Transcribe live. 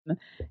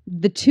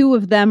The two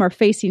of them are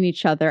facing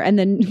each other, and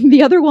then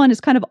the other one is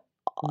kind of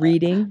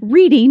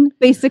reading,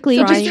 basically,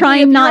 just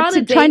trying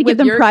to give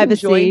them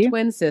privacy. Conjoined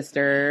twin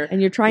sister, and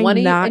you're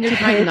trying not to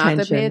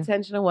pay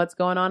attention to what's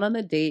going on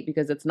the date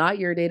because it's not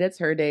your date, it's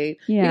her date.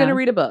 Yeah. You're gonna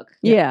read a book.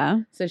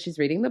 Yeah. So she's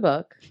reading the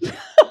book.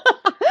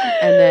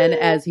 And then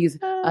as he's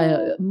ma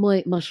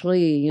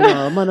chérie,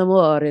 mon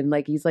amour, and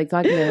like he's like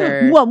talking to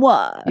her.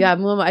 Moi. Yeah,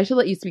 I should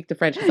let you speak the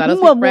French because I don't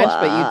speak French,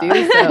 but you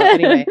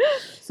do.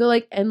 So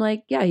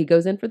anyway, he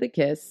goes in for the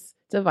kiss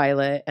to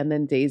Violet, and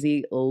then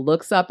Daisy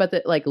looks up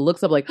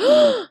like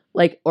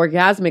like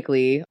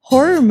orgasmically.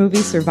 Horror Movie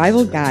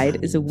Survival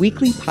Guide is a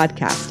weekly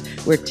podcast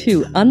where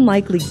two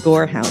unlikely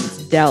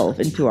gorehounds delve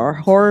into our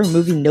horror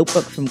movie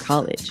notebook from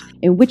college,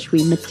 in which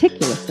we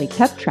meticulously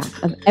kept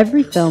track of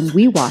every film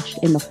we watched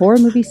in the horror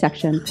movie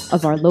section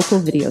of our local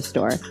video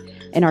store,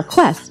 in our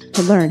quest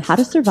to learn how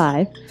to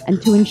survive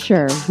and to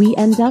ensure we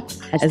end up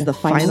as the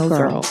final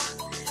girl.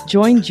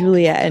 Join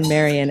Julia and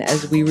Marion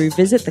as we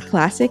revisit the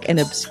classic and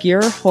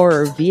obscure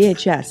horror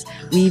VHS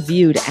we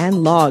viewed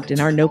and logged in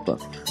our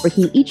notebook,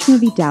 breaking each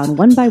movie down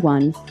one by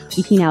one,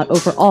 geeking out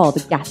over all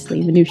the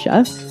ghastly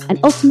minutia, and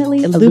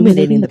ultimately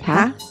illuminating the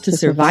path to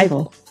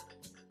survival.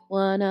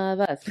 One of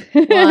us.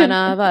 One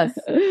of us.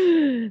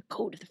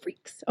 Go to the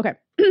freaks. Okay.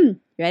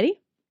 Ready?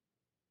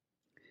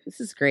 This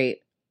is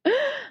great.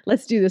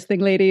 Let's do this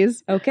thing,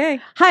 ladies. Okay.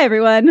 Hi,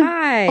 everyone.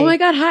 Hi. Oh my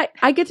God. Hi.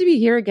 I get to be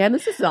here again.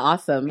 This is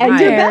awesome. And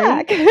Hi. you're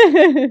back.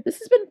 This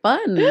has been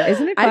fun.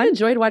 Isn't it fun? I've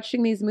enjoyed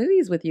watching these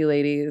movies with you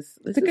ladies.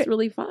 This is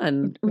really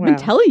fun. We've been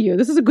telling you,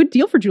 this is a good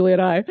deal for Julia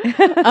and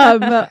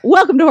I.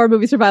 Welcome to Horror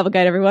Movie Survival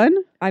Guide, everyone.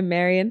 I'm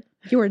Marion.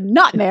 You are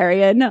not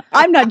Marion.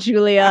 I'm not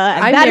Julia.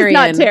 And I'm that Marion.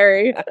 Is not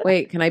Terry.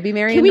 Wait, can I be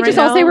Marion? Can we just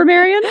all say we're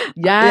Marion?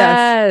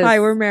 Yes. Hi,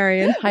 we're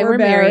Marion. Hi, we're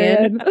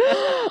Marion.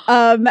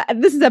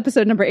 This is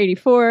episode number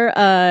 84,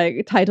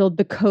 titled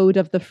 "The Code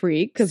of the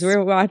Freaks," because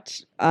we're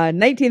watching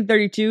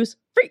 1932's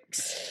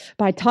Freaks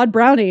by Todd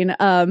Browning.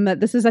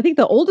 This is, I think,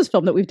 the oldest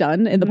film that we've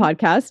done in the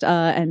podcast,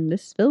 and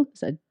this film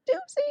is a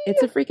doozy.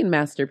 It's a freaking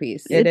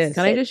masterpiece. It is.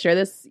 Can I just share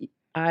this?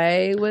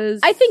 I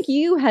think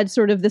you had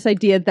sort of this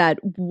idea that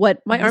what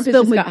my armpits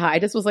just got high. I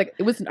just was like,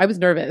 I was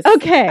nervous.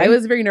 Okay. I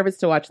was very nervous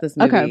to watch this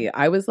movie. Okay.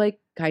 I was like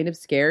kind of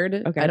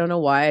scared. Okay. I don't know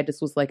why. I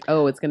just was like,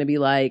 oh, it's going to be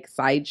like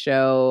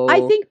Sideshow. I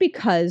think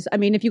because, I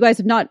mean, if you guys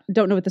don't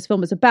know what this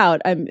film is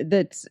about,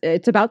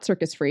 it's about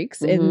circus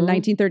freaks in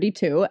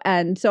 1932.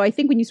 And so I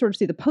think when you sort of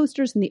see the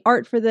posters and the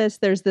art for this,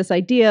 there's this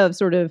idea of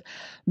sort of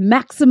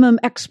maximum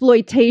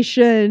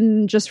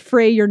exploitation, just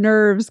fray your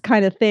nerves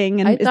kind of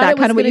thing. And is that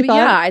kind of what you thought?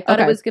 Yeah, I thought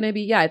it was going to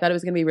be. Yeah, I thought it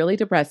was going to be really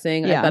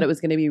depressing. Yeah. I thought it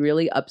was going to be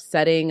really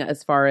upsetting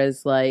as far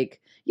as like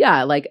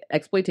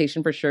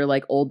exploitation for sure.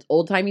 Like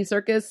old timey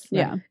circus.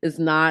 Yeah, is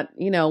not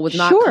was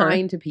not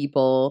kind to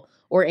people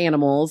or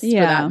animals for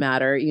that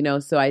matter.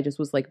 So I just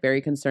was like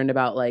very concerned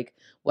about like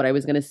what I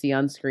was going to see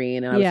on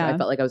screen, and I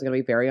felt like I was going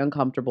to be very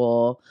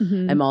uncomfortable.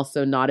 Mm-hmm. I'm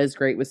also not as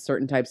great with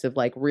certain types of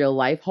like real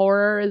life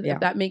horror. If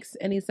that makes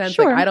any sense.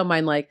 Sure. Like I don't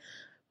mind like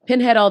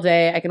Pinhead all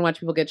day. I can watch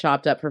people get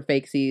chopped up for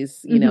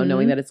fakesies,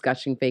 knowing that it's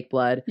gushing fake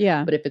blood.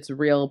 Yeah. But if it's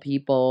real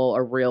people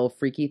or real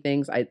freaky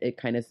things, it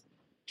kind of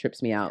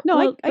trips me out.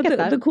 No, I get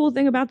that. The cool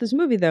thing about this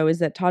movie, though, is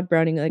that Todd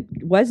Browning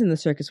was in the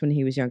circus when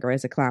he was younger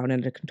as a clown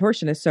and a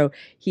contortionist. So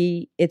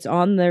it's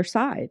on their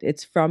side.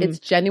 It's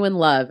genuine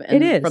love.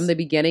 And it is. From the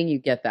beginning, you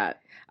get that.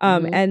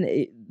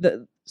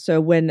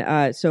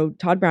 So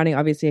Todd Browning,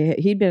 obviously,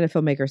 he'd been a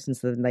filmmaker since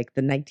the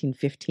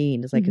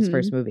 1915 is like his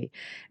first movie,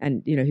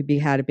 and he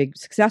had a big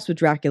success with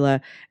Dracula,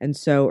 and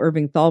so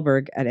Irving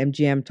Thalberg at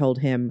MGM told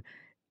him,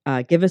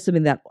 "Give us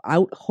something that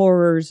out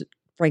horrors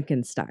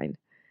Frankenstein,"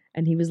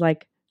 and he was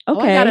like,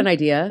 "Okay, I got an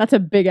idea." That's a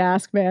big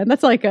ask, man.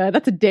 That's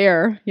that's a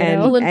dare.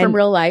 Pulling from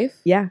real life.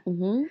 Yeah.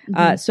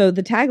 Mm-hmm. So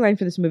the tagline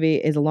for this movie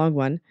is a long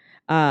one.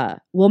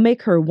 We'll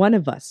make her one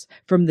of us.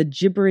 From the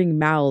gibbering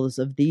mouths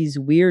of these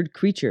weird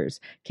creatures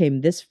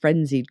came this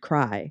frenzied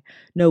cry.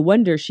 No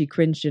wonder she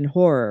cringed in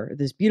horror,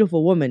 this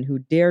beautiful woman who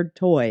dared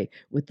toy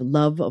with the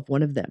love of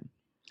one of them.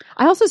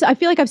 I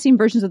feel like I've seen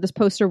versions of this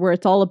poster where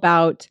it's all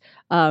about,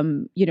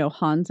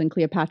 Hans and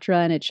Cleopatra,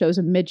 and it shows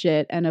a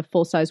midget and a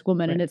full-size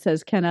woman, right. And it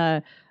says, can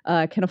a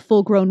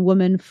full-grown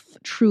woman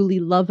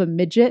truly love a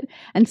midget?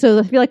 And so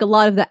I feel like a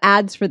lot of the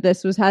ads for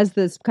this has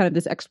this kind of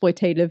this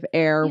exploitative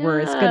air where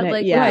it's gonna,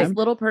 this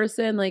little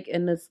person like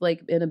in this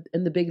like in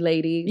the big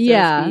lady, so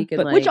to speak,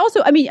 and which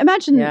also, I mean,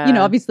 imagine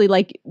obviously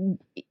like.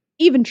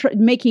 Even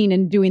making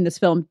and doing this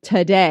film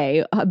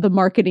today, the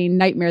marketing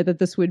nightmare that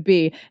this would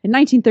be in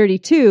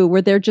 1932,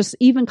 where they're just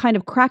even kind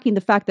of cracking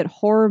the fact that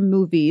horror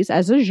movies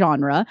as a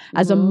genre,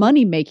 as a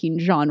money-making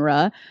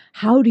genre,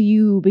 how do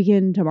you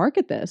begin to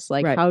market this?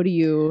 Like, how do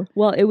you?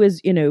 Well, it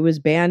was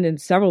banned in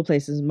several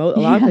places. A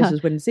lot of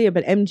places wouldn't see it,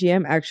 but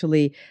MGM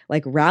actually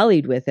like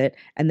rallied with it,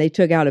 and they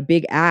took out a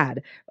big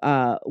ad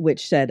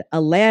which said,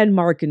 "A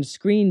landmark in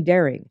screen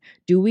daring.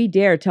 Do we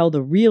dare tell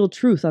the real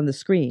truth on the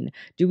screen?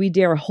 Do we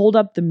dare hold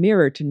up the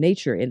mirror to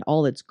nature in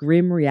all its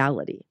grim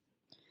reality?"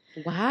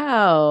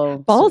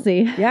 Wow.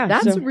 Ballsy. Yeah,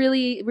 That's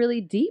really,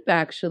 really deep,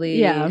 actually.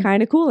 Yeah.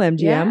 kind of cool, MGM.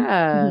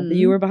 Yeah. Mhm.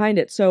 You were behind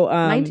it. So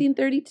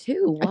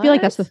 1932. I feel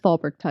like that's the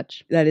Thalberg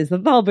touch. that is the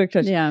Thalberg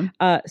touch. Yeah.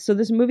 So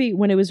this movie,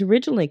 when it was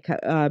originally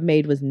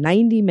made, was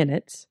 90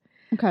 minutes.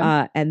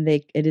 Okay. And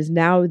it is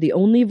now the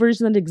only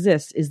version that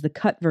exists is the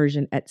cut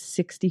version at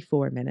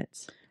 64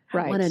 minutes.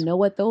 Right. I want to know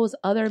what those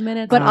other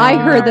minutes But are. I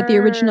heard that the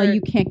original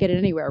you can't get it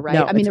anywhere, right?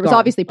 No, I mean, it's there was gone.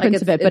 obviously Like,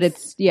 prints of it, but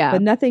it's yeah.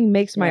 But nothing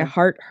makes my Yeah.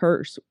 heart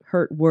hurt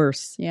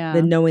worse Yeah.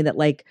 than knowing that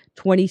like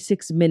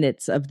 26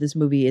 minutes of this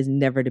movie is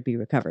never to be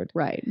recovered.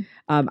 Right.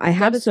 I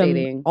have some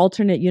Devastating.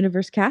 alternate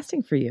universe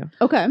casting for you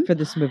Okay. for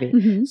this movie.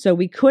 Mhm. So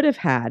we could have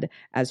had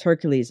as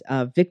Hercules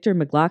Victor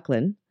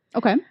McLachlan,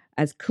 Okay.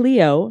 as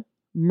Cleo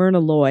Myrna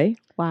Loy,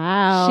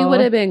 Wow. she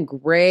would have been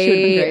great.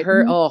 great.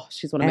 Her, Mhm.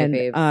 she's one of my and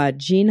faves.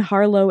 Jean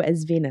Harlow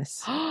as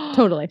Venus.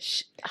 Totally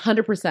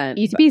 100%.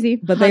 easy peasy.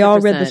 But they all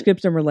read the 100%.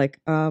 scripts and were like,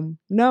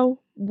 no.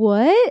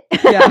 What?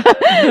 Yeah.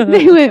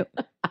 They went,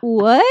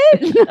 what?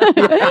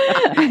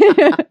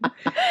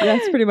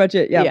 That's pretty much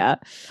it. Yeah.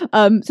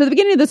 So the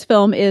beginning of this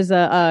film is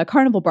a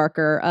carnival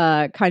barker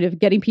kind of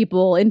getting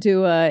people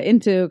into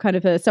kind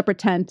of a separate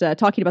tent,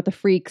 talking about the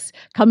freaks.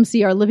 Come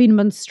see our living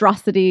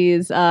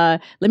monstrosities. Let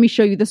me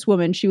show you this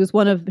woman. She was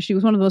one of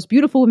the most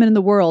beautiful women in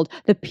the world,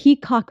 the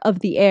peacock of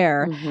the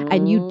air.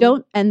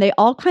 Mhm. And they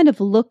all kind of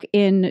look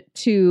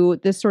into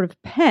this sort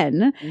of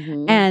pen,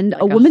 Mhm. and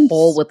Like a woman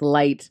hole with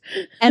light.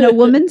 and a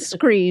woman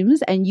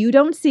screams, and you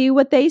don't see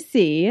what they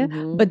see.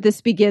 Mhm. But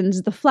this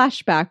begins the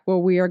flashback where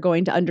we are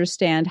going to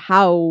understand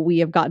how we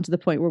have gotten to the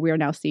point where we are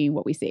now seeing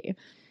what we see.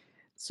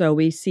 So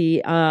we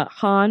see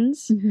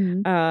Hans,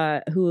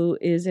 Mm-hmm. who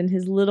is in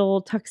his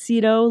little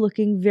tuxedo,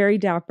 looking very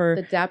dapper.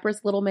 The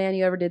dapperest little man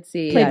you ever did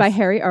see. Played by Yes.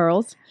 Harry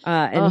Earls.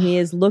 And he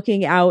is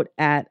looking out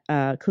at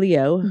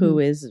Cleo, who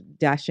Mhm. is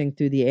dashing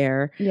through the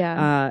air.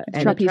 Yeah.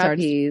 And Trapeze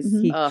artist. Trapeze.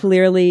 Mhm. he Ugh.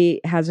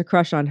 clearly has a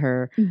crush on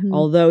her, Mhm.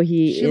 although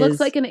he She is, looks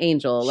like an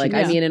angel. Like, Yeah.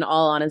 I mean, in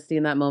all honesty,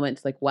 in that moment,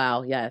 it's like,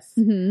 wow, yes.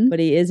 Mhm. but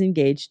he is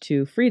engaged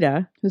to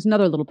Frida, Who's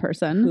another little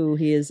person. who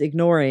he is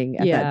ignoring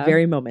at Yeah. that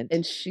very moment.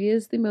 And she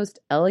is the most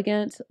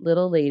elegant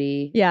little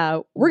lady.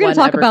 Yeah, we're going one to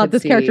talk ever about could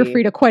this character see.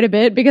 Frida quite a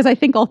bit because I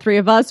think all three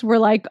of us were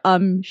like,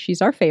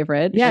 she's our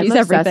favorite. Yeah, she's I'm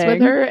obsessed everything.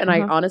 with her, and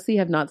I Uh-huh. honestly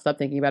have not stopped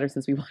thinking about her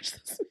since we watched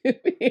this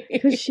movie.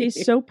 Because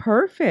she's so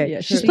perfect.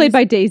 Yeah, she's played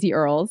by Daisy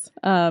Earls.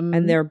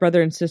 and they're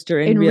brother and sister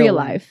in real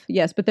life.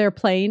 Yes, but they're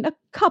playing a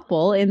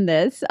couple in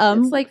this.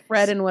 it's like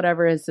Fred and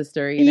whatever his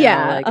sister, you know,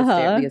 Yeah, like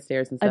uh-huh. the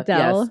Astairs and stuff.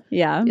 Adele.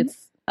 Yeah. Yes.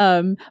 It's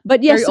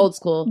But yes, very old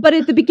school. But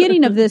at the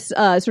beginning of this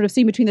sort of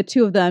scene between the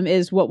two of them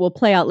is what will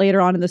play out later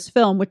on in this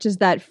film, which is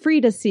that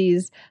Frida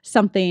sees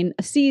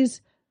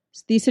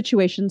these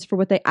situations for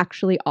what they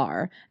actually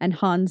are, and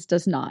Hans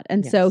does not.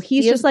 And so Yes.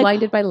 he's He just is like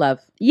blinded by love.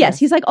 Yes,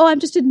 he's like, oh, I'm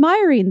just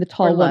admiring the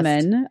tall Or lust.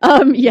 woman.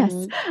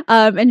 Yes.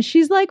 And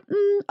she's like,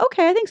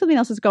 okay, I think something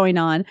else is going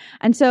on.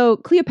 And so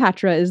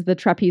Cleopatra is the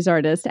trapeze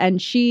artist, and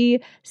she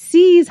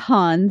sees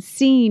Hans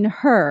seeing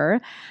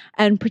her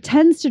and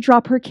pretends to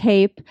drop her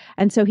cape.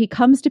 And so he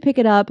comes to pick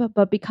it up,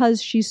 but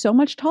because she's so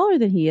much taller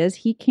than he is,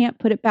 he can't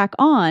put it back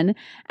on.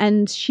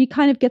 And she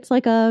kind of gets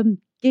like a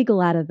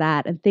giggle out of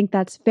that and think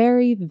that's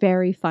very,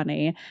 very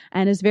funny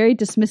and is very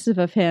dismissive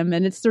of him.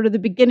 And it's sort of the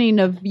beginning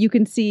of, you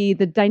can see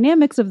the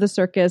dynamics of the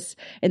circus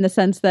in the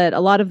sense that a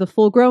lot of the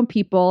full grown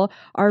people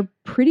are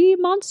pretty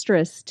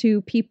monstrous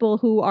to people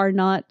who are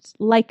not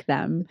like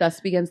them. Thus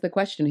begins the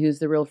question, who's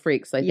the real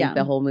freaks? I think Yeah.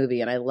 the whole movie,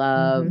 and I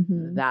love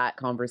Mhm. that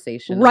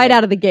conversation. Right Like,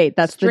 out of the gate,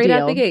 that's the straight deal.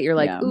 out the gate. You're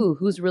like, Yeah. ooh,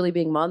 who's really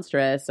being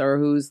monstrous, or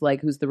who's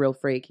the real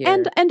freak here?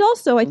 And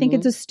also, I think Mhm.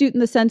 it's astute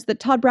in the sense that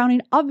Todd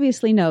Browning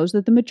obviously knows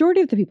that the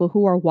majority of the people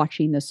who are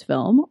watching this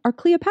film are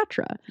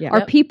Cleopatra, Yeah. are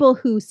Yep. people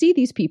who see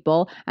these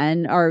people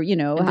and are,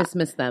 And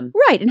dismiss them.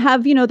 right, and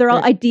have, their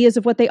Right. ideas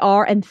of what they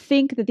are and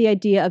think that the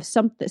idea of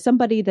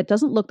somebody that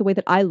doesn't look the way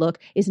that I look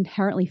is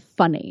inherently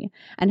funny,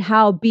 and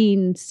how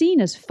being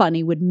seen as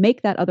funny would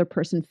make that other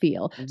person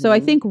feel. So I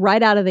Mhm. think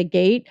right out of the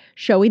gate,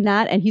 showing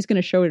that, and he's going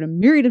to show it in a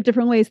myriad of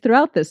different ways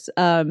throughout this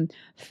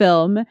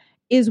film,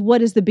 is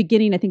what is the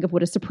beginning, I think, of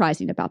what is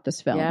surprising about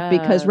this film. Yeah.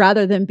 Because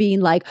rather than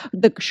being like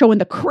showing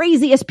the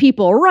craziest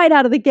people right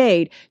out of the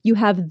gate, you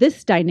have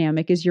this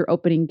dynamic as your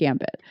opening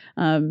gambit.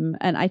 And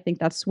I think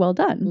that's well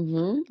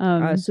done.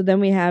 Mhm. So then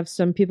we have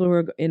some people who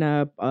are in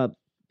a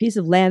piece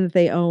of land that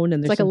they own,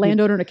 and It's there's like a some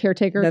landowner and a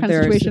caretaker that kind of there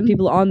are situation. some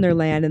people on their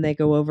land, and they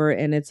go over,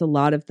 and it's a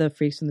lot of the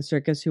freaks from the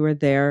circus who are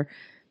there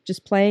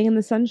just playing in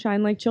the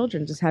sunshine like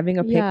children, just having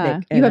a Yeah.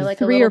 picnic. You And have like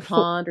three a little or four-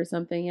 pond or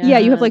something. Yeah,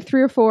 you have like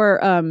 3 or 4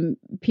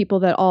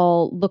 people that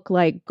all look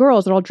like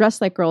girls, that all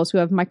dress like girls who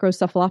have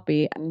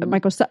microcephaly. Mhm.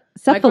 Microcephaly.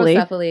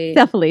 Microcephaly. Cephaly, thank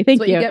That's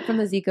what you. you get from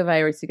the Zika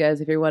virus, you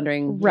guys, if you're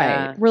wondering. Right.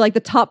 Yeah. Where like the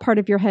top part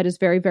of your head is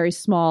very, very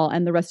small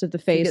and the rest of the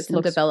You face get some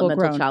looks developmental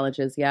full-grown.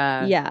 challenges.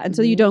 Yeah. Yeah, and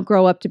so you Mhm. don't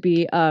grow up to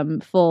be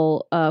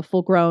full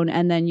grown,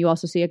 and then you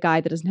also see a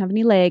guy that doesn't have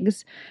any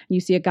legs, and you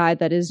see a guy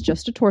that is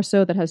just a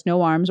torso that has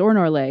no arms or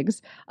nor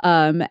legs,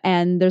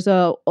 and there's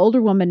a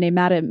older woman named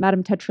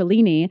Madame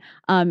Tetralini,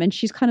 and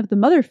she's kind of the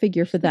mother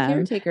figure for The them.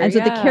 caretaker, And so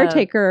the yeah.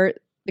 caretaker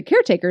the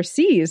caretaker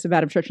sees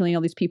Madame Churchill and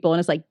all these people and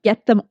is like,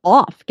 get them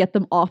off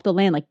the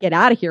land, like get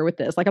out of here with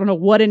this. Like, I don't know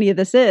what any of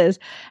this is.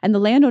 And the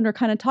landowner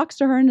kind of talks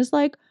to her and is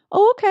like,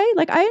 oh, okay,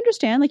 like I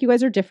understand, like you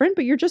guys are different,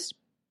 but you're just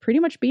pretty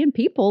much being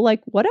people,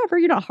 like whatever,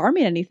 you're not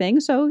harming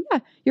anything. So yeah,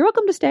 you're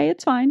welcome to stay.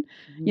 It's fine.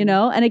 You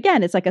know? And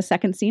again, it's like a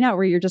second scene out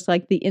where you're just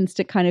like the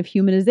instant kind of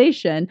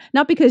humanization,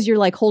 not because you're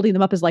like holding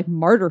them up as like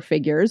martyr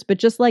figures, but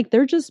just like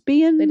they just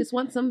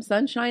want some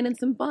sunshine and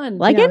some fun.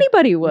 Like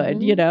anybody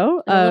would, you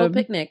know? A little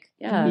picnic.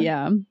 Yeah.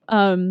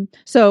 Yeah.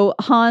 So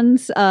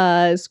Hans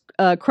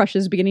crush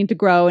is beginning to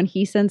grow and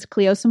he sends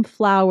Cleo some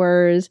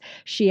flowers.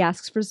 She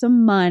asks for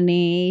some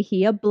money.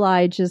 He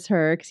obliges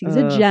her because he's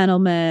a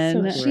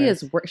gentleman.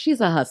 So she's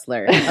a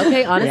hustler.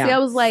 Okay, honestly, I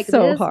was like,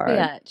 so this hard.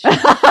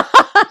 Bitch.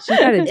 She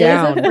got it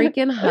down. Is a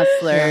freaking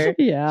hustler.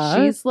 Yeah.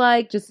 She's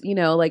like, just, you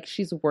know, like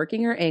she's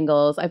working her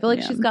angles. I feel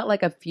like she's got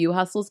like a few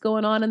hustles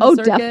going on in the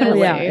circus.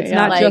 Definitely. Yeah, it's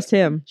not like, just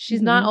him.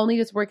 She's not only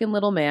just working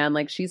little man,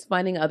 like she's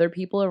finding other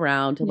people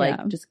around to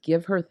like just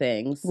give her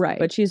things. Right.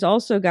 But she's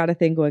also got a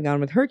thing going on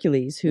with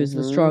Hercules, who's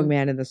the strong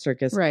man in the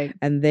circus. Right.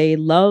 And they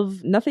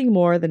love nothing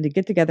more than to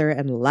get together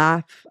and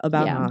laugh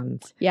about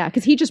Hans. Yeah,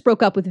 because he just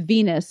broke up with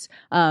Venus,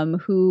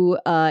 who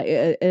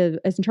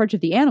is in charge of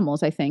the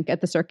animals, I think,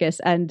 at the circus.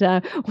 And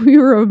we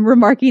were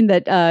remarking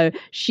that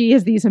she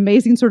has these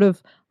amazing sort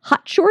of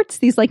hot shorts,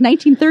 these like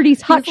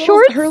 1930s hot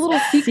shorts. Her little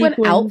sequin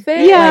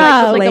outfit.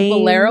 Yeah. Like a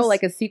bolero,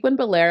 like a sequin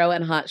bolero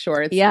and hot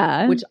shorts.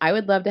 Yeah. Which I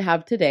would love to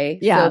have today.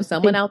 Yeah. So if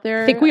someone out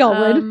there. I think we all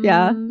would.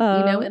 Yeah. You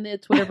know, in the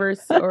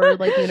Twitterverse or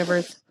like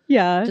universe.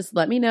 Yeah. Just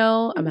let me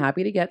know. I'm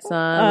happy to get some.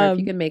 Or if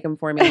you can make them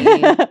for me.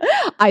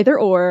 Either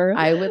or.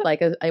 I would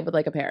like a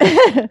pair.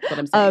 That's what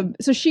I'm saying.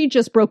 So she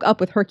just broke up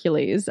with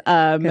Hercules.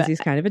 Because he's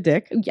kind of a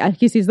dick. Yeah,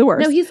 he's the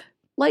worst. No, he's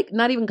like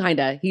not even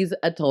kinda. He's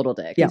a total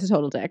dick. He's a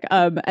total dick.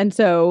 And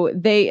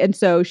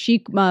so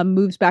she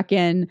moves back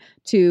in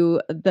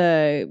to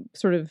the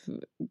sort of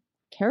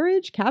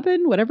carriage,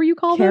 cabin, whatever you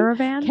call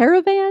Caravan?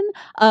 Caravan.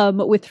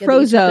 With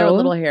Frozo. They're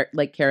little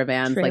like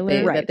caravans,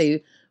 Trailer. like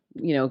they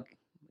you know,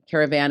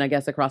 caravan, I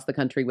guess, across the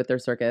country with their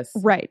circus.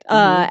 Right.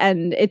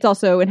 And it's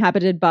also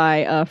inhabited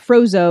by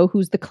Frozo,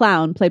 who's the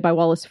clown, played by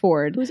Wallace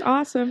Ford. Who's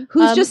awesome.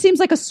 Who just seems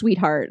like a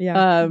sweetheart.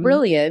 Yeah.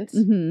 Brilliant.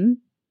 Mm-hmm.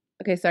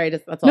 Okay, sorry,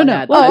 that's all I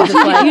had. Well, I was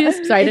just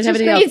like, sorry, I didn't have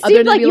anything else. It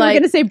seemed like you were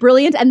going to say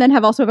brilliant and then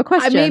have a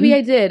question. Maybe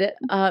I did.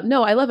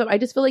 No, I love him. I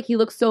just feel like he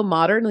looks so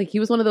modern. Like he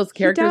was one of those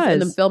characters in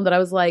the film that I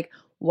was like,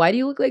 why do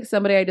you look like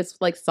somebody I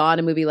just like saw in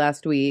a movie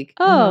last week?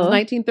 Oh. It was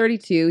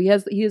 1932. He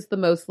has the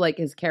most like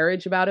his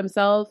carriage about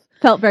himself.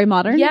 Felt very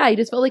modern. Yeah, he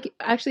just felt like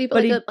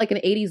like an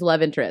 80s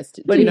love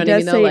interest. But you know he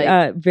does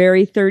say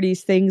very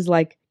 30s things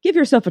like, give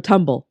yourself a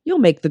tumble. You'll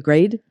make the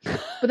grade.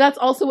 But that's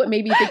also what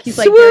made me think he's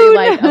like very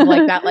like of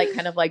like that like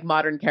kind of like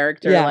modern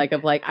character. Yeah. Like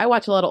of like, I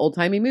watch a lot of old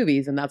timey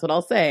movies and that's what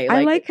I'll say.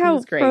 I like how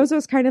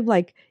Frozo's kind of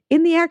like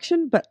in the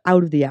action, but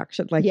out of the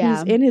action. Like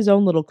he's in his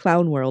own little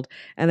clown world.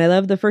 And I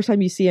love the first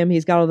time you see him,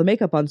 he's got all the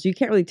makeup on, so you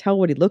can't really tell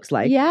what he looks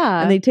like.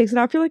 Yeah. And then he takes it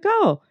off, you're like,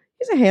 oh,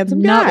 he's a handsome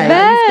Not guy.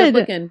 bad. He's good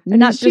looking. And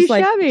Not he's too just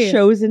like shabby.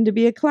 chosen to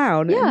be a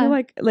clown. Yeah. And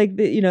you're like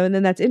you know, and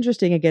then that's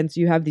interesting against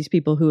you have these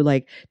people who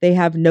like they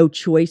have no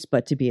choice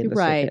but to be in the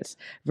circus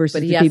versus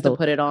But he the has people to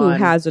put it on. who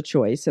has a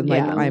choice and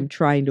like Yeah. I'm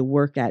trying to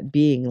work at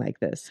being like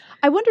this.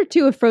 I wonder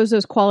too if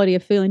Frozo's quality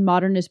of feeling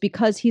modern is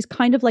because he's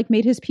kind of like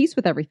made his peace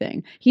with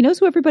everything. He knows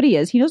who everybody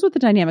is. He knows what the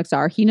dynamics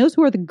are. He knows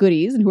who are the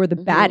goodies and who are the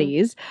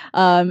baddies.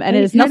 And it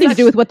has nothing to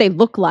do with what they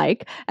look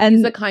like. And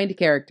he's a kind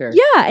character.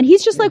 yeah, and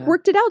he's just like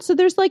worked it out. So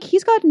there's like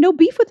he's got no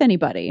beef with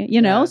anybody,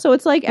 you know. Yeah. So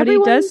it's like But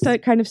he does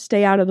kind of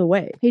stay out of the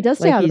way. He does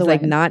stay out of the he's way.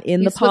 like not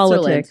in He's the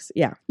politics.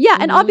 Switzerland. Yeah. Yeah,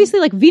 and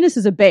obviously like Venus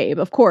is a babe,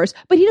 of course,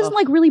 but he doesn't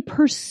like really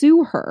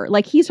pursue her.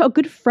 Like he's a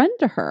good friend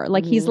to her.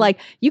 Like he's like,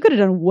 you could have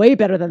done way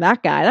better than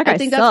that guy. That guy I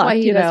think sucked, that's why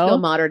he you does know? feel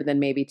modern than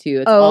maybe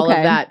too. It's Oh, all okay.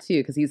 of that too,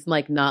 because he's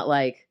like not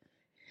like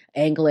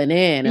angling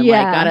in and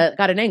Yeah. like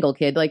got an angle,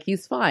 kid. Like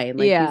he's fine.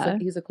 Like Yeah.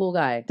 he's a cool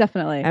guy.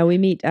 Definitely. And we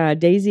meet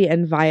Daisy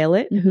and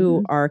Violet,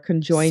 who are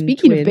conjoined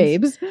Speaking twins. of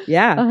babes.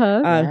 Yeah.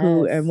 Uh-huh.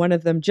 Who Yes. and one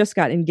of them just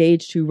got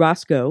engaged to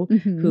Roscoe,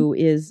 Mhm. who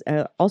is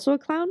also a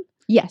clown.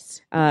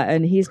 Yes.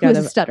 And he's Who got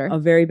has a stutter. a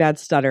very bad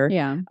stutter.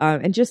 Yeah.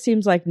 And just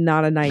seems like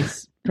not a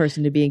nice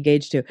person to be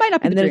engaged to. Might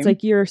not be And the then it's dream.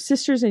 like your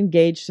sister's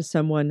engaged to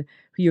someone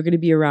who you're going to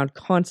be around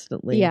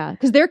constantly. Yeah,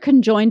 because they're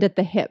conjoined at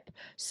the hip.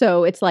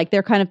 So it's like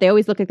they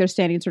always look like they're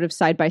standing sort of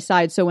side by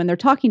side. So when they're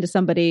talking to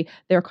somebody,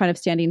 they're kind of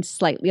standing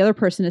slightly, the other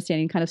person is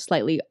standing kind of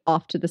slightly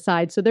off to the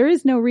side. So there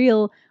is no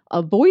real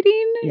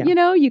avoiding, Yeah. you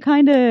know, you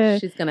kind of.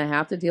 She's gonna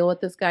have to deal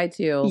with this guy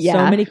too.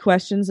 Yeah. So many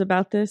questions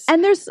about this.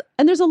 And there's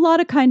a lot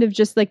of kind of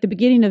just like the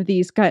beginning of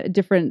these kind of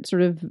different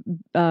sort of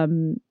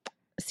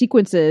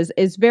sequences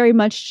is very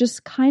much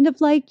just kind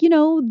of like, you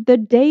know, the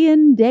day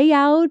in, day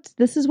out.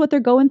 This is what they're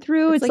going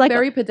through. It's like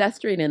very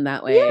pedestrian in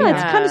that way. Yeah,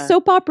 it's kind of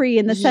soap opera-y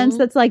in the sense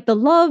that's like the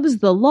loves,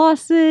 the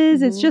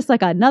losses. It's just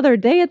like another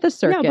day at the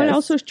circus. Yeah, but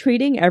also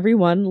treating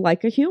everyone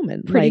like a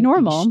human. Pretty like,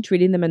 normal.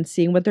 Treating them and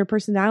seeing what their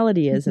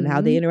personality is and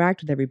how they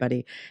interact with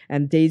everybody.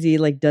 And Daisy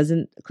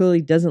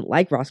clearly doesn't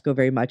like Roscoe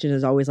very much and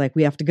is always like,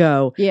 we have to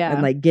go. Yeah.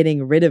 And like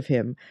getting rid of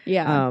him.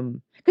 Yeah.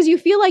 Because you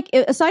feel like,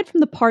 aside from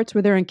the parts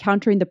where they're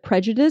encountering the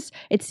prejudice,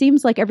 it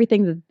seems like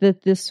everything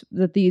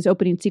that these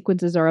opening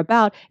sequences are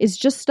about is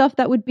just stuff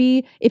that would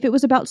be if it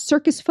was about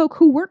circus folk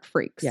who weren't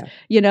freaks. Yeah.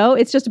 You know,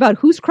 it's just about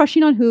who's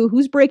crushing on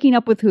who's breaking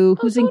up with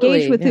who's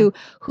engaged with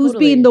who's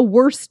being the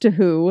worst to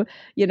who.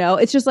 You know,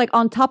 it's just like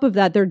on top of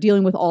that, they're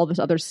dealing with all this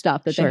other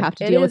stuff that they have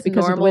to deal with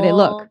because of the way they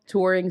look.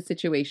 Touring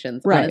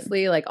situations, right.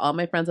 Honestly, like all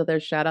my friends out there,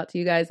 shout out to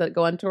you guys that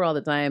go on tour all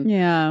the time.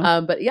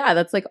 Yeah. But yeah,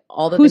 that's like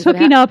all the who's things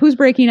hooking up, who's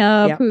breaking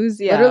up, who's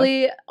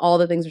literally all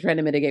the things we're trying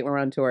to mitigate when we're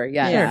on tour.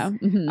 Yeah.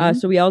 Mm-hmm.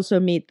 So we also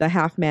meet the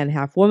half man,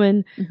 half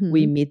woman. Mm-hmm.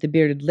 We meet the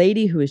bearded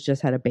lady who has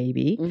just had a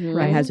baby and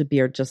has a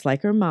beard just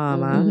like her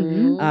mama.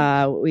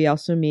 Mm-hmm. We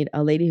also meet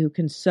a lady who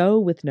can sew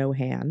with no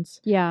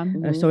hands. Yeah.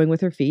 Sewing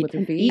with her feet.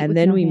 And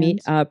then we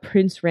meet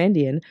Prince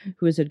Randian,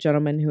 who is a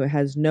gentleman who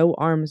has no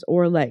arms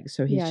or legs.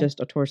 So he's just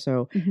a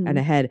torso and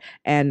a head.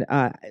 And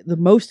the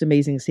most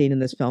amazing scene in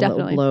this film that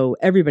will blow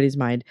everybody's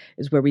mind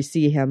is where we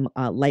see him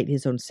light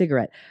his own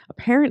cigarette.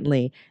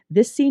 Apparently,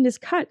 this scene is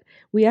cut.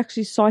 We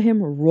actually saw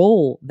him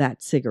roll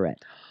that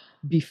cigarette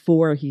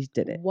before he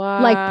did it.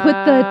 Wow. Like put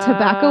the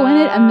tobacco in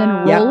it and then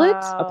roll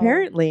it?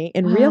 Apparently,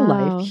 in real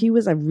life, he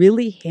was a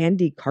really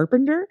handy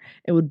carpenter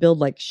and would build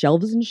like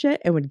shelves and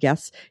shit and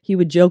he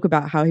would joke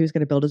about how he was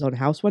going to build his own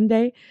house one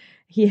day.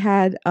 He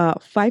had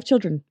 5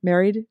 children,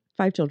 married,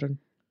 5 children.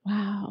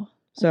 Wow.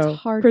 So,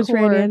 Prince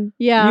Randian,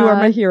 you yeah, are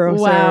my hero,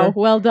 sir.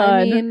 Well done.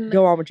 I mean,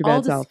 go on with your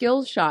bad self. All the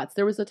skill shots.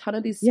 There was a ton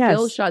of these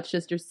skill shots.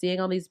 Just you're seeing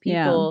all these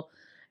people. Yeah.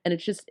 And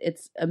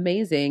it's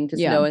amazing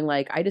just knowing,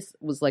 like, I just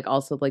was like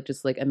also like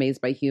just like amazed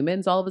by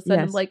humans all of a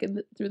sudden, like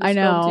through this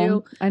film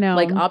too. I know.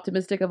 Like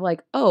optimistic of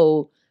like,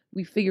 oh,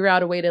 we figure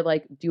out a way to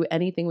like do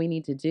anything we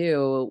need to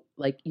do.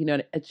 Like, you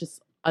know, it's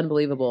just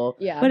unbelievable.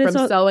 Yeah. But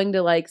from sewing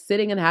to like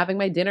sitting and having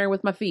my dinner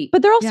with my feet.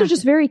 But they're also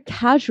just very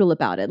casual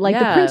about it. Like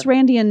the Prince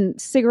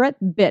Randian cigarette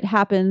bit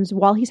happens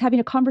while he's having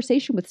a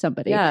conversation with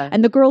somebody. Yeah.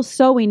 And the girl's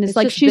sewing is it's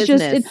like she's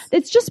business.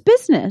 It's just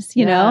business,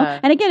 you know?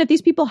 And again, if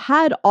these people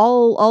had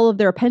all of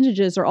their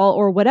appendages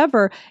or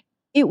whatever,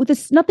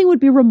 nothing would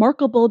be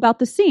remarkable about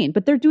the scene,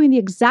 but they're doing the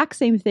exact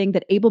same thing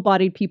that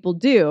able-bodied people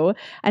do.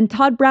 And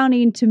Todd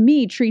Browning, to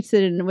me, treats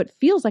it in what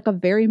feels like a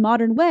very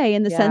modern way,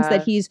 in the sense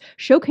that he's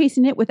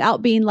showcasing it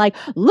without being like,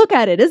 "Look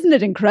at it, isn't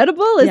it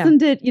incredible?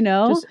 Isn't it, you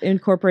know?" Just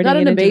incorporating not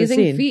it an into amazing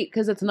the scene. feat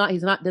because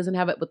doesn't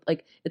have it with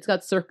like it's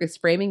got circus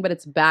framing, but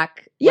it's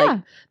back,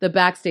 like the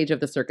backstage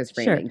of the circus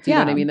framing. Do you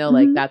know what I mean? Though,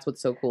 like that's what's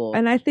so cool.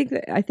 And I think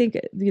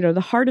you know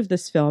the heart of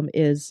this film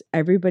is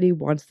everybody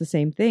wants the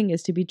same thing: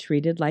 is to be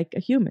treated like a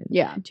human.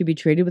 Yeah. To be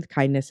treated with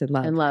kindness and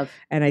love.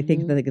 And I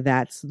think that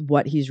that's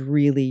what he's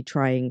really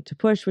trying to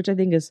push, which I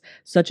think is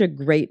such a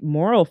great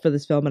moral for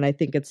this film. And I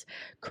think it's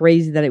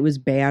crazy that it was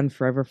banned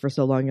forever for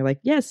so long. You're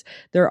like, yes,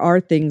 there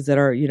are things that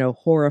are, you know,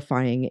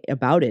 horrifying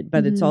about it,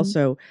 but it's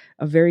also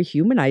a very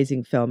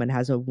humanizing film and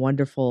has a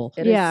wonderful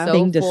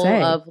thing to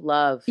say. Of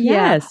love.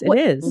 Yes, it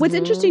is. What's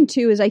interesting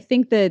too is I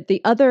think that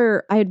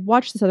I had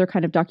watched this other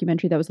kind of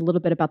documentary that was a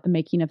little bit about the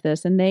making of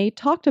this, and they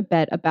talked a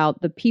bit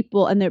about the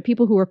people, and there are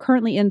people who are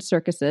currently in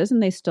circuses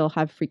and they still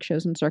have freak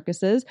shows and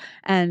circuses,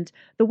 and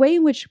the way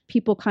in which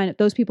people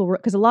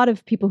because a lot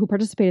of people who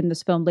participated in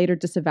this film later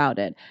disavowed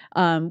it,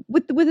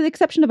 with the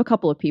exception of a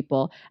couple of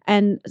people,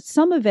 and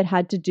some of it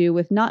had to do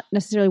with not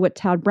necessarily what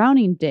Todd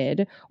Browning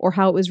did or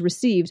how it was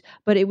received,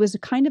 but it was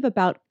kind of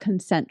about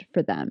consent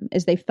for them,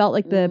 as they felt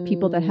like the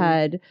people that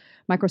had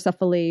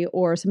microcephaly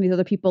or some of these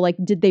other people, like,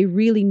 did they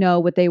really know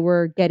what they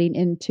were getting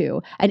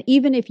into? And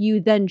even if you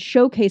then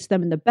showcase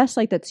them in the best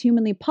light that's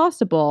humanly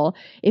possible,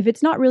 if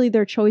it's not really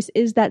their choice,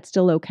 is that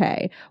still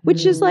okay?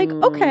 Which is like,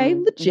 okay,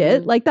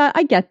 legit, like that,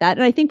 I get that.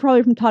 And I think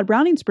probably from Todd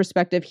Browning's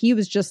perspective, he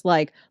was just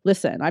like,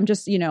 listen, I'm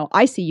just, you know,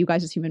 I see you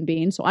guys as human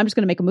beings, so I'm just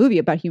going to make a movie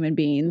about human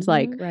beings,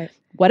 like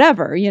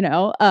whatever, you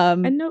know.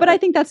 But I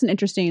think that's an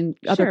interesting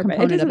other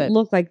component it doesn't of it.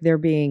 Look like they're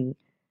being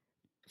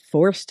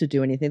forced to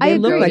do anything. They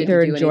look like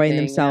they're enjoying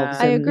themselves.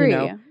 I agree.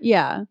 You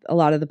know, a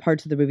lot of the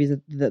parts of the movies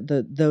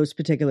that those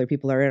particular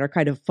people are in are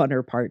kind of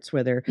funner parts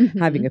where they're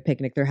having a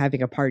picnic, they're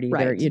having a party,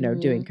 they're, you know,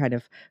 doing kind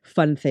of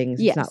fun things.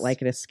 It's not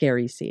like in a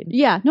scary scene.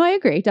 Yeah, no, I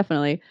agree,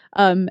 definitely.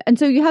 And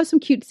so you have some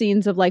cute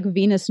scenes of like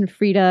Venus and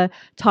Frida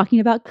talking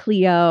about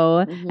Cleo,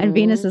 and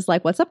Venus is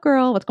like, "What's up,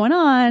 girl? What's going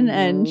on?"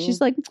 And she's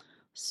like,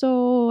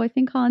 "So I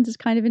think Hans is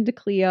kind of into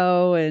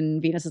Cleo,"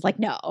 and Venus is like,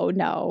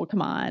 no,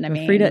 come on. I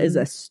mean, Frida is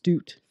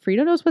astute.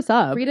 Frida knows what's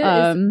up.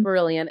 Frida is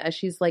brilliant as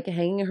she's like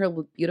hanging her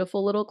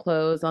beautiful little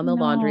clothes on the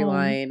laundry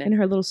line. And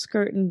her little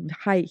skirt and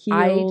high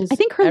heels. I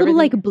think her little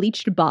like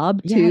bleached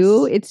bob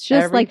too. Yes. It's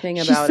just everything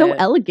like, she's so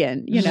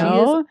elegant, you know?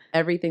 She is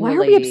everything. Why are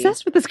we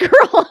obsessed with this girl?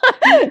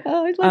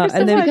 I love her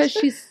so much.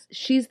 Because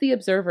she's the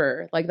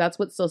observer. Like that's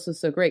what's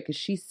so great, because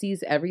she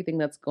sees everything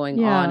that's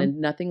going on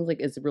and nothing like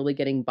is really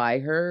getting by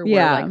her.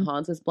 Where like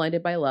Hans is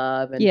blinded by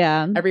love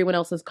and everyone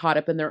else is caught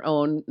up in their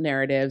own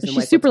narratives. And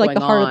she's super like the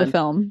heart of the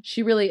film.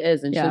 She really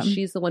is. And so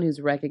she's the one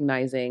who's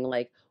recognizing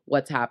like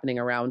what's happening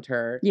around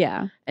her.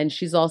 Yeah. And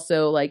she's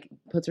also like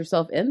puts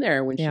herself in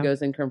there when she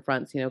goes and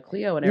confronts,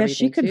 Cleo and everything.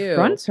 She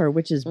confronts her,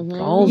 which is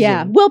ballsy.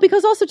 Yeah. Well,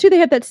 because also too, they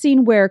have that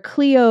scene where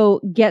Cleo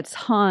gets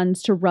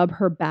Hans to rub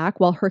her back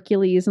while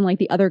Hercules and like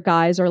the other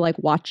guys are like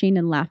watching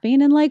and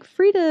laughing, and like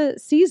Frida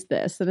sees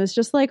this and it's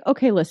just like,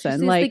 okay, listen, she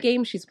sees like the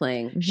game she's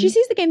playing. She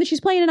sees the game that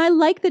she's playing, and I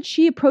like that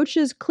she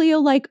approaches Cleo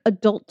like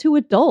adult to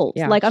adult.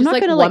 Yeah. Like, I'm She's not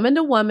like gonna woman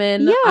to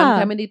woman. Yeah. I'm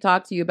coming to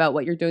talk to you about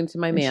what you're doing to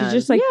my man. She's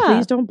just like,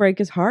 please don't break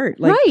his heart.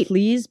 Like, Right.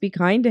 please be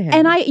kind to him.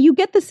 And you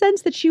get the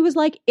sense that she was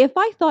like, if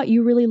I thought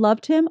you really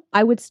loved him,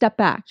 I would step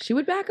back. She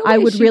would back away. I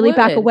would She really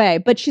back away.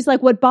 But she's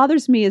like, what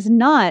bothers me is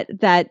not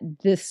that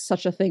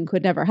such a thing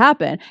could never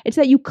happen. It's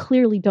that you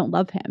clearly don't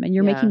love him and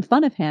you're making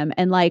fun of him.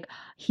 And like,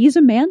 he's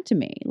a man to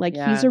me. Like,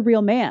 he's a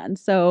real man.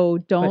 So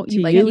don't to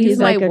you Like, you, he's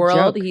my like a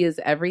world. joke. He is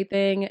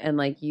everything. And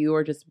like, you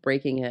are just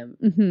breaking him.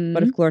 Mhm.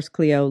 But of course,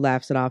 Cleo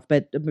laughs it off.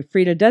 But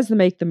Frida does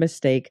make the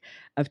mistake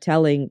of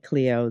telling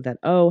Cleo that,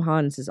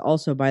 Hans is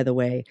also, by the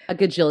way, A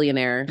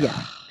gajillionaire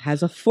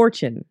has a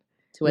fortune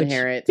to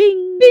inherit.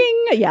 Bing,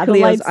 Bing. Yeah, the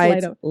Cleo's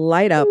lights eyes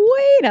light up.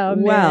 Wait a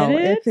minute. Well,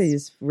 if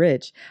he's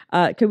rich.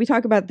 Can we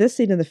talk about this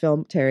scene in the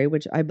film, Terry,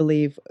 which I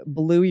believe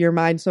blew your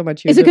mind so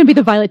much? Is it going to be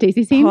the Violet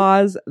Daisy scene?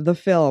 Pause the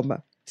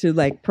film to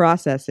like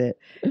process it.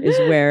 Is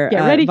where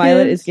Get ready,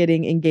 Violet kids. is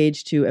getting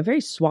engaged to a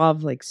very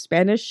suave, like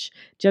Spanish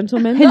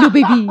gentleman. Hello,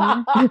 baby.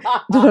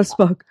 Did I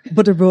spark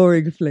but a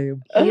roaring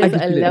flame? He I is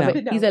can feel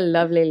it now. he's a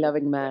lovely,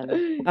 loving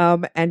man.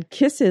 And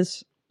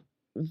kisses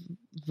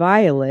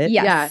Violet.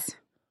 Yes.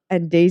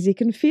 And Daisy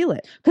can feel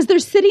it. Because they're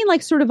sitting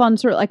like sort of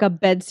like a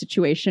bed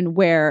situation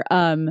where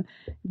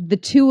the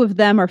two of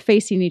them are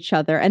facing each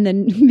other, and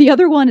then the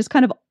other one is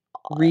kind of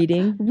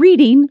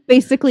reading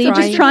basically,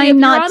 just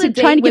trying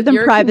to give them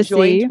privacy.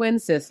 Conjoined twin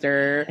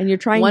sister, and you're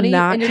trying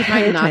not to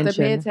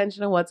pay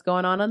attention to what's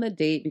going on the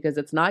date because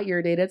it's not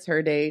your date, it's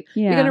her date.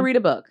 Yeah. You're gonna read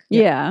a book.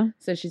 Yeah.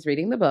 So she's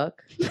reading the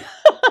book.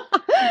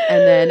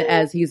 And then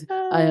as he's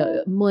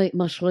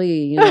ma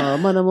chérie,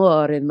 mon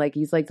amour, and like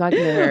he's like talking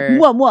to her.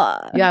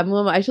 Moi. Yeah,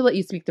 I should let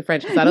you speak the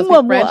French because I don't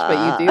speak French,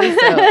 but you do.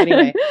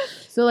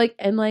 So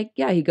anyway,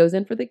 he goes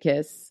in for the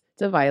kiss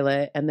to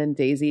Violet, and then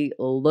Daisy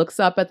looks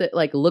up like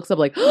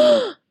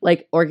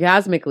like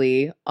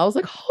orgasmically. I was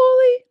like,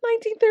 holy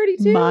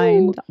 1932,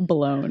 mind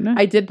blown.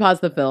 I did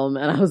pause the film,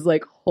 and I was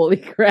like, holy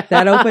crap,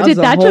 that opens did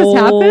that whole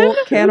just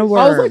happen? can of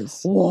worms. I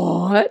was like,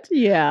 what?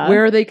 Yeah,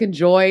 where are they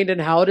conjoined,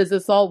 and how does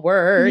this all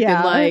work? Yeah.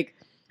 And like,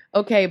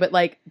 okay, but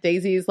like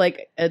Daisy's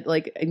like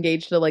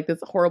engaged to like this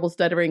horrible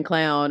stuttering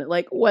clown.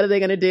 Like, what are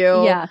they gonna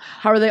do? Yeah,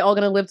 how are they all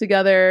gonna live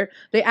together?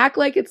 They act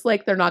like it's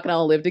like they're not gonna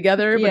all live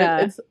together,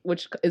 but it's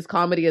which is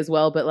comedy as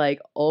well. But like,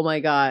 oh my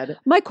god,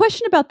 my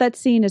question about that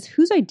scene is,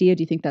 whose idea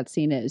do you think that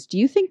scene is? Do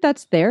you think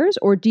that's theirs,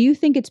 or do you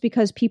think it's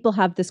because people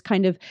have this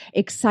kind of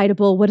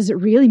excitable, what does it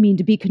really mean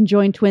to be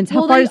conjoined twins?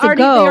 How far does it go?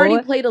 They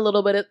already played a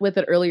little bit with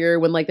it earlier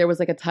when like there was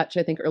like a touch,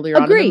 I think, earlier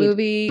on in the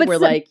movie but where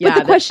but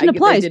the question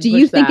applies. Do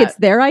you think it's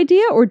their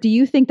idea, or do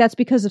you think that's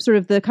because of sort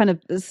of the kind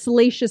of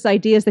salacious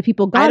ideas that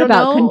people got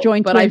about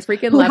conjoined twins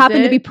who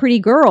happen to be pretty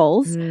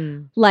girls?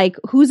 Like,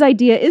 whose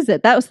idea is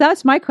it?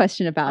 That's my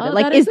question about it.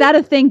 Like, is that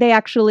a thing they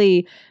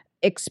actually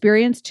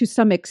experience to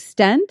some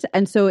extent,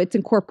 and so it's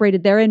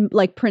incorporated there in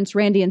like Prince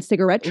Randy and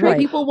Cigarette Trick? Right.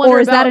 People wonder, or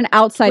is that an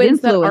outside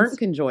influence that aren't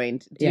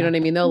conjoined? Do you know what I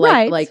mean? Though,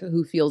 like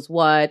who feels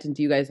what, and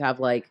do you guys have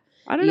like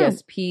I don't know.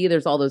 ESP?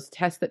 There's all those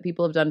tests that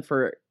people have done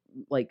for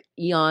like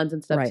eons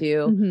and stuff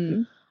too.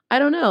 Mm-hmm. I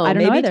don't know.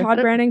 Maybe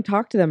Todd Browning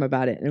talked to them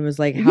about it and was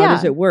like, how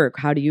does it work?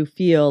 How do you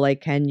feel? Like,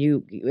 can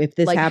you, if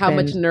this happened? How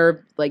much nerve,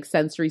 like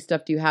sensory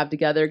stuff do you have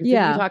together? Because if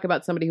you talk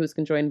about somebody who was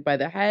conjoined by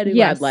the head, who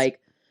had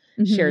like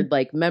shared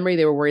like memory,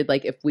 they were worried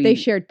like if they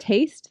shared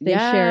taste, they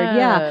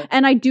shared,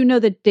 and I do know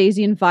that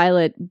Daisy and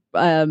Violet,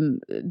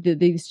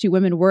 these two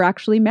women were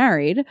actually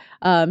married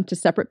to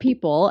separate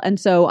people, and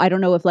so I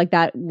don't know if like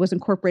that was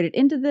incorporated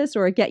into this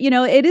or again,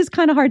 it is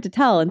kind of hard to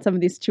tell in some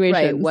of these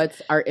situations. Right,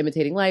 what's our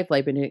imitating life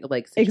like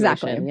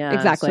situation.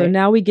 Exactly. So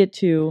now we get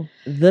to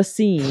the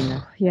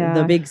scene,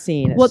 the big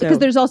scene. Well, because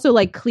there's also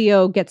like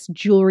Cleo gets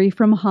jewelry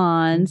from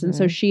Hans, and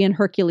so she and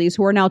Hercules,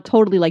 who are now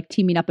totally like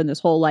teaming up in this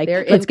whole like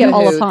let's get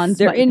all of Hans.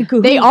 They're in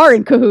cahoots. They are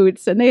in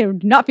cahoots, and they do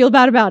not feel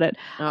bad about it.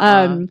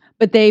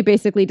 But they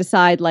basically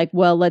decide like,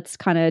 well, let's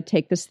kind of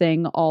take this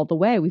thing all the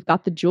way. We've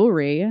got the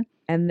jewelry.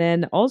 And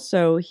then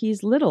also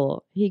he's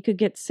little. He could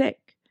get sick.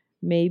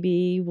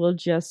 Maybe we'll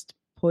just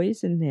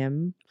poison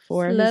him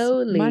for his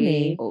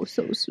money. Oh,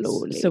 so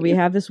slowly. So we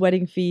have this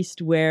wedding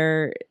feast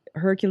where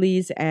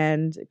Hercules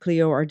and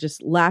Cleo are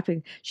just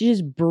laughing. She's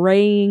just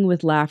braying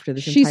with laughter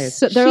this entire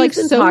time. They're like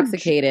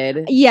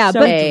intoxicated. Yeah,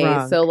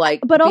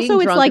 but also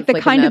it's like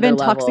the kind of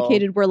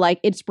intoxicated where like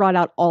it's brought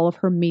out all of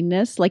her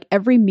meanness, like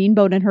every mean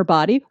bone in her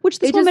body, which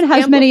this woman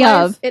has many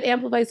of. It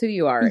amplifies who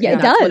you are. Yeah,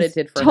 it does. That's what it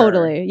did for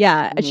her.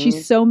 Yeah. Mm-hmm.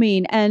 She's so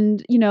mean.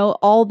 And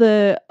all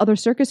the other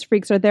circus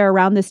freaks are there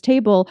around this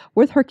table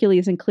with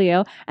Hercules and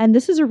Cleo, and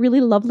this is a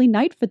really lovely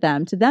night for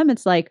them. To them,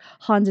 it's like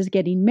Hans is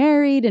getting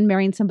married and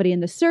marrying somebody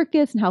in the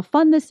circus, and how how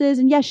fun this is.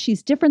 And yes,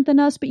 she's different than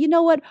us, but you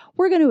know what?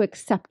 We're going to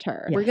accept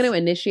her. We're going to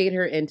initiate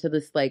her into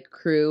this like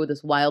crew,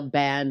 this wild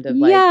band of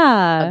like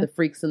of the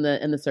freaks in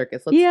the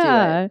circus. Let's do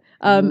it.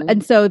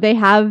 And so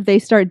they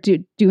start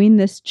doing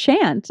this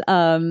chant.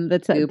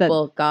 That's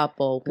Goople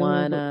gopple,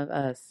 one of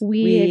us.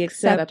 We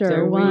accept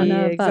her, one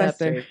of us.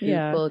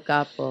 Goople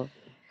gopple.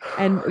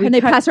 And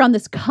they pass around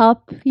this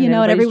cup, and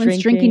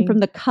everyone's drinking from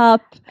the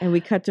cup. And we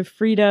cut to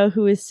Frida,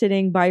 who is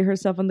sitting by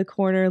herself in the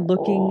corner,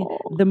 looking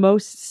the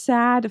most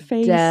sad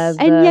face.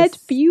 And yet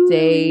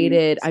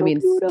beautiful. I mean,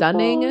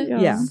 stunning.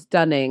 Yeah.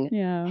 Stunning.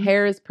 Yeah.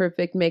 Hair is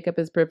perfect. Makeup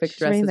is perfect.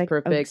 Dress is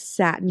perfect.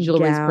 Satin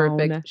Jewelry's gown.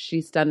 perfect.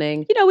 She's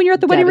stunning. When you're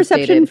at the wedding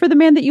reception for the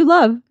man that you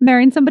love,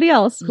 marrying somebody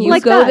else. You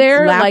go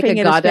there like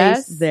a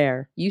goddess.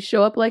 There. You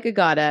show up like a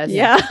goddess.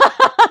 Yeah.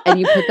 And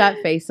you put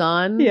that face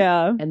on.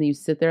 Yeah. And then you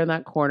sit there in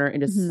that corner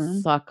and just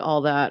suck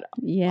all that.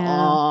 Yeah.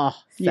 Oh,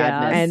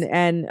 sadness.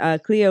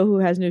 And Cleo, who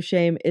has no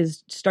shame,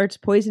 starts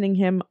poisoning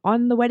him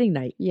on the wedding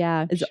night.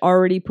 Yeah. Is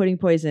already putting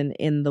poison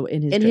in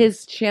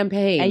his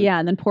champagne.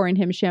 And then pouring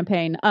him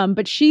champagne.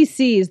 But she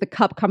sees the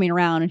cup coming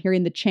around and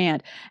hearing the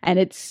chant, and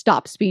it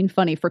stops being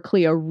funny for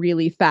Cleo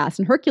really fast.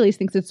 And Hercules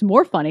thinks it's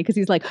more funny because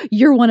he's like,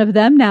 "You're one of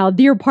them now.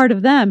 You're part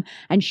of them."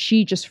 And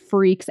she just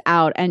freaks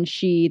out, and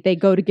they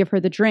go to give her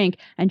the drink,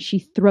 and she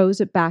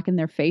throws it back in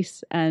their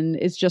face, and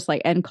is just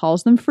like, and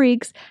calls them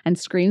freaks and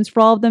screams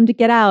for all of them to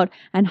get out.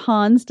 And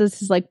Hans does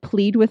his like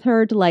plead with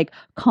her to like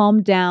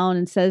calm down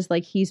and says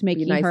like he's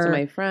making Be nice her, to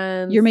my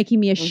friends. You're making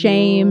me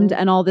ashamed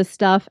and all this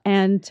stuff.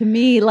 And to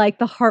me, like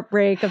the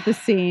heartbreak of the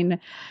scene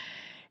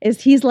is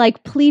he's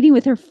like pleading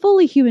with her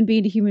fully human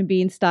being to human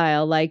being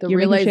style. Like the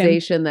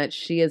realization that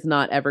she is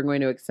not ever going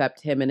to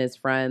accept him and his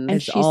friends.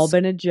 And it's all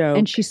been a joke.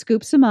 And she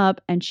scoops him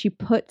up and she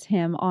puts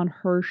him on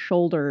her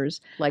shoulders.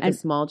 Like a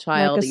small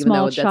child, even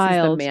though this is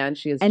the man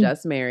she has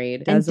just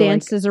married. And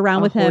dances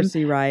around with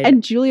him. Ride.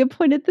 And Julia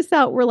pointed this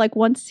out where like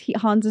once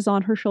Hans is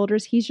on her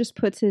shoulders, he just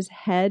puts his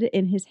head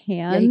in his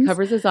hands. Yeah, he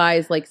covers his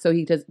eyes like so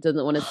he doesn't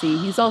want to see.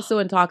 He's also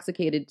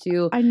intoxicated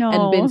too. I know.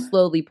 And been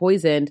slowly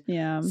poisoned.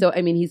 Yeah. So,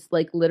 I mean, he's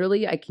like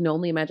literally, I can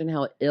only imagine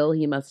how ill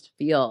he must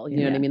feel. You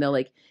know what I mean? Though,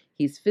 like,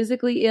 he's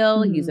physically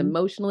ill. He's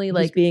emotionally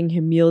like he's being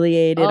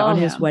humiliated on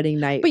his wedding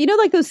night. But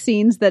like those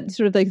scenes that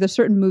sort of like there's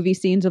certain movie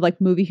scenes of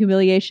like movie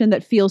humiliation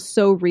that feels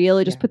so real.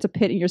 It just puts a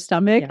pit in your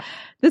stomach. Yeah.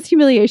 This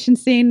humiliation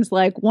scene is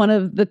like one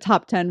of the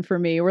top 10 for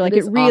me. Where like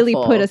it really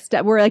awful. Put a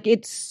step where like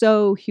it's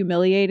so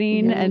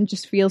humiliating and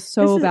just feels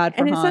so bad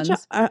for Hans.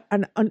 It's such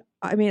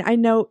I mean, I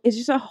know it's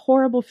just a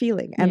horrible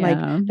feeling. And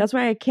like, that's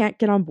why I can't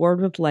get on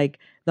board with like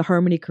the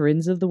Harmony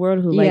Korines of the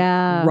world who like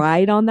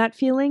ride on that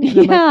feeling. And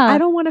I'm like, I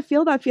don't want to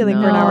feel that feeling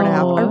for an hour and a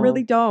half. I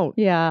really don't.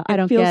 Yeah. I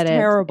don't get it. It feels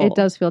terrible. It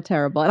does feel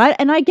terrible.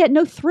 And I get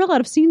no thrill out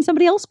of seeing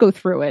somebody else go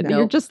through it. No. And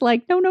you're just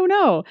like,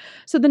 no.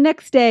 So the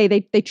next day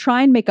they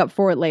try and make up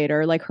for it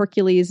later. Like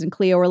Hercules and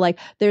Cleo were like,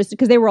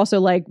 because they were also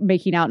like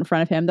making out in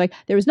front of him. Like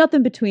there was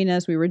nothing between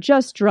us. We were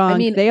just drunk. I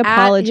mean, they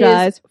apologized.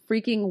 At his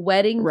freaking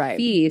wedding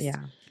feast.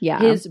 Yeah.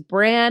 His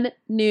brand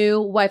new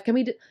wife.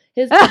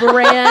 His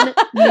brand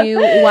new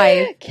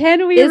wife.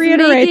 Can we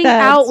reiterate making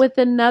that? out with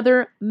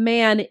another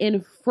man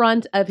in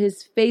front of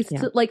his face.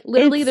 To, like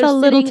literally, they're a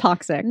little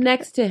toxic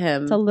next to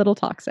him. It's a little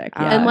toxic.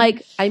 Yeah. And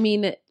like, I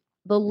mean,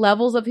 the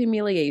levels of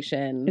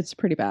humiliation. It's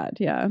pretty bad.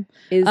 Yeah.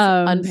 Is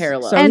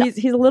unparalleled. So and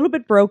he's a little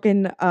bit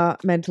broken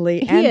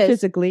mentally and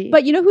physically.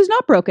 But you know who's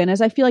not broken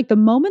is I feel like the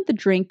moment the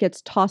drink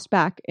gets tossed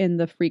back in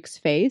the freak's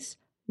face,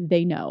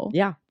 they know.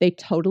 Yeah. They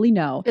totally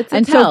know. It's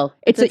a tell. So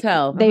it's a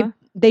tell.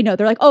 They know.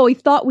 They're like, oh,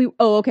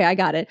 okay, I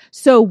got it.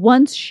 So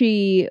once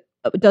she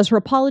does her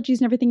apologies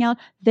and everything out,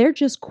 they're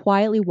just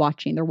quietly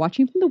watching. They're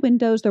watching from the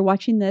windows. They're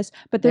watching this,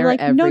 but they're like,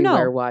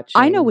 no,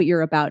 watching. I know what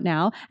you're about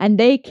now. And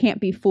they can't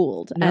be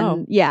fooled.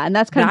 No. And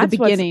that's kind of the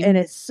beginning. And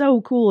it's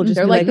so cool. Just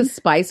they're like the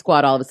spy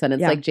squad all of a sudden.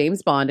 It's like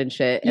James Bond and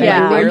shit. And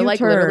they're like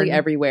literally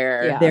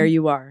everywhere. Yeah. There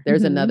you are.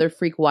 There's another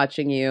freak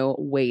watching you,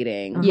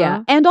 waiting.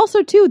 Yeah. And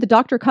also too, the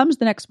doctor comes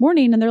the next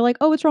morning and they're like,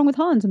 oh, what's wrong with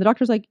Hans? And the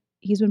doctor's like,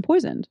 he's been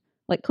poisoned.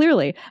 Like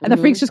clearly. And the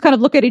freaks just kind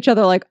of look at each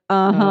other like,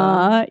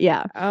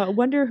 yeah.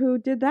 Wonder who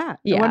did that.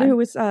 Yeah. I wonder who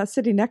was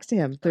sitting next to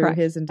him through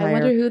his entire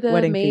wedding feast. I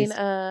wonder who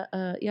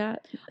the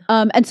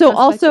main, and so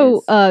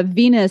also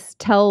Venus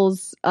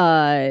goes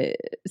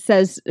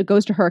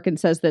to Herc and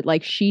says that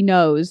like she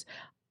knows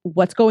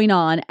what's going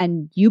on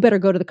and you better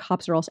go to the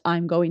cops or else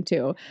I'm going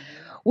to.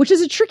 Which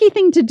is a tricky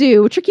thing to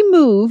do, a tricky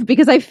move,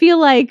 because I feel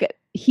like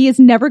he is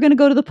never going to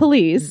go to the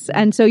police.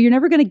 And so you're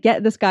never going to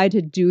get this guy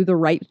to do the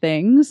right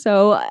thing.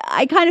 So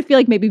I kind of feel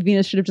like maybe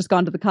Venus should have just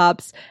gone to the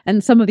cops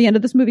and some of the end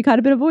of this movie kind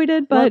of been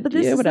avoided. But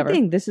this is whatever. The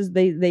thing. This is,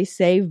 they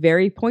say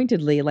very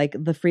pointedly, like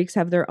the freaks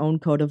have their own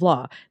code of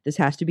law. This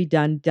has to be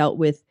dealt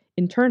with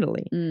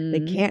internally. They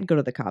can't go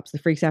to the cops. The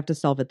freaks have to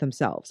solve it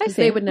themselves.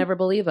 They would never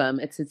believe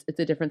him. It's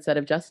a different set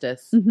of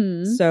justice.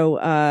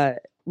 So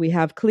we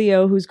have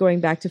Cleo who's going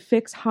back to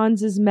fix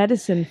Hans's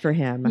medicine for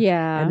him.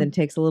 Yeah. And then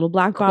takes a little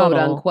black quote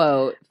bottle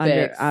unquote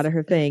out of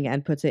her thing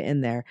and puts it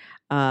in there.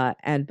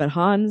 But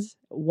Hans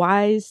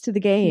wise to the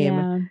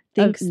game,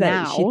 thinks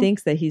that now. she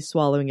thinks that he's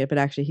swallowing it, but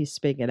actually he's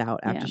spitting it out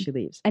after she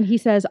leaves. And he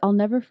says, "I'll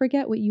never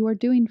forget what you are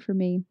doing for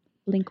me."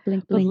 Blink,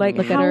 blink, blink. But like,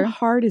 look how at her.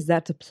 hard is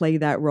that to play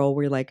that role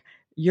where you're like,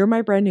 you're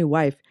my brand new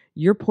wife,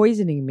 you're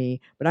poisoning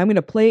me, but I'm going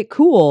to play it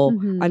cool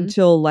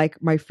until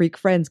like my freak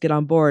friends get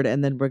on board,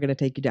 and then we're going to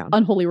take you down.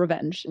 Unholy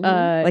revenge.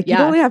 Like you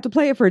only have to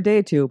play it for a day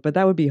or two, but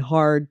that would be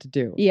hard to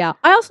do. Yeah.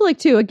 I also like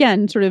too,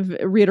 again, sort of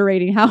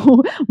reiterating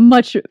how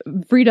much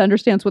Frida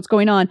understands what's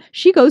going on.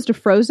 She goes to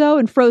Frozzo,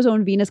 and Frozzo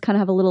and Venus kind of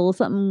have a little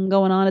something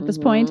going on at this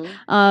point,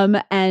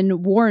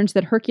 and warns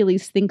that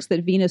Hercules thinks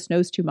that Venus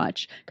knows too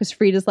much, because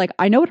Frida's like,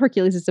 I know what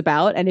Hercules is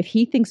about, and if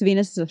he thinks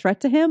Venus is a threat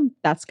to him,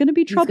 that's going to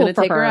be trouble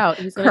for take her. Out.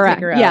 He's going to take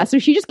her out. Yeah, so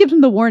she just gives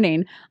him the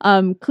warning.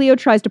 Cleo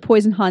tries to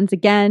poison Hans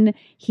again.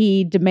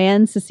 He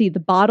demands to see the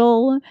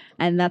bottle,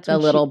 and that's the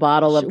little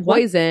bottle of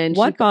poison.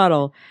 What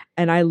bottle?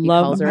 And I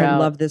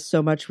love this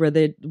so much, where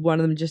one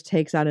of them just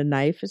takes out a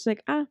knife. It's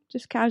like,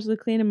 just casually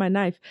cleaning my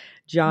knife.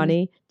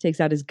 Johnny takes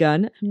out his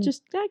gun.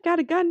 I got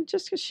a gun,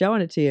 just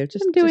showing it to you.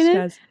 Just I'm doing it.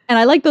 Guys. And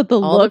I like the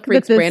all look the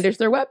freaks that brandish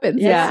their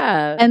weapons.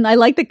 Yeah. And I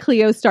like that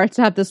Cleo starts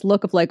to have this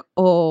look of like,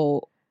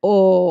 she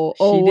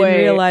didn't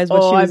realize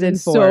what she was I'm in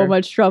for. So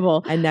much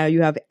trouble. And now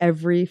you have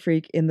every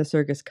freak in the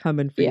circus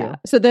coming for you.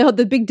 So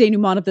the big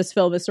denouement of this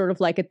film is sort of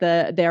like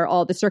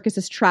the circus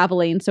is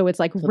traveling, so it's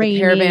like raining. The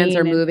caravans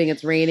are moving,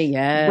 it's raining,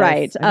 yes.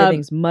 Right.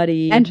 Everything's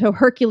muddy. And so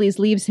Hercules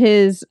leaves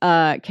his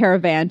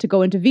caravan to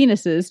go into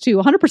Venus's to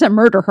 100%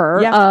 murder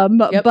her.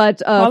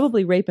 But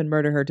probably rape and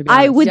murder her, to be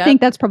honest. I would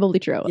think that's probably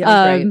true.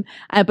 Right.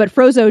 But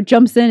Frozzo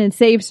jumps in and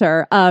saves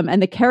her,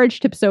 and the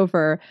carriage tips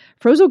over.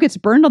 Frozzo gets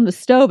burned on the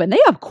stove, and they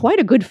have quite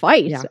a good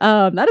fight.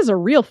 Yeah. That is a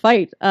real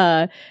fight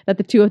that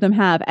the two of them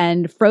have.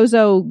 And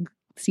Frozzo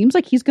seems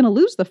like he's going to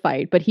lose the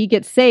fight, but he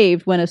gets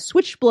saved when a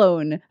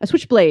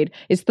switchblade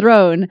is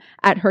thrown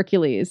at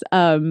Hercules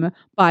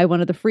by one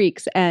of the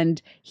freaks,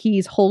 and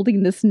he's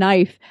holding this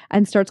knife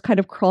and starts kind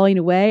of crawling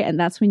away, and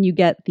that's when you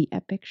get the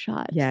epic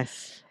shot.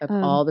 Yes. Of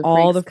all the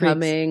freaks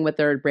coming with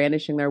their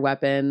brandishing their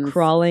weapons,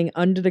 crawling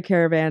under the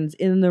caravans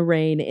in the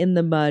rain, in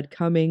the mud,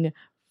 coming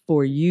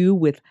for you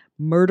with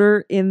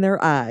murder in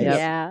their eyes.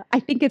 Yeah. I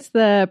think it's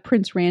the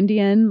Prince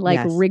Randian,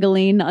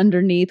 wriggling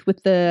underneath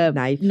with the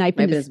knife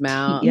in his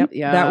mouth. Yep.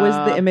 Yeah. That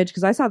was the image,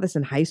 because I saw this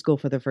in high school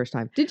for the first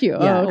time. Did you?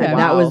 Yeah. Oh, okay. And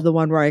that was the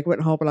one where I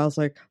went home and I was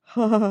like,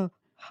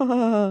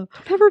 don't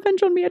have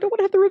revenge on me. I don't want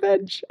to have the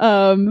revenge.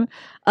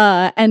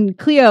 And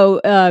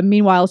Cleo,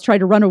 meanwhile, is trying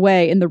to run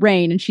away in the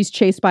rain, and she's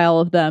chased by all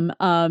of them.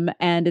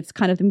 And it's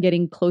kind of them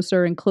getting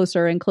closer and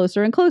closer and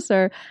closer and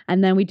closer.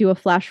 And then we do a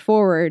flash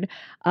forward,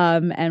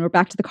 and we're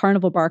back to the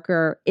carnival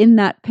barker in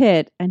that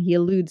pit, and he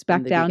alludes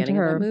back down to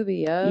her. Of the movie,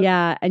 yep.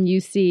 Yeah, and you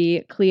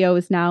see Cleo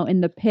is now in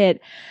the pit.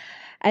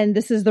 And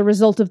this is the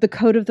result of the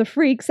Code of the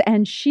Freaks.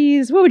 And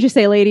she's, what would you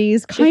say,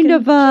 ladies? Kind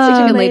of she's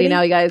a chicken lady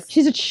now, you guys.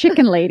 She's a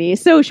chicken lady.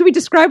 So should we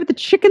describe what the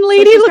chicken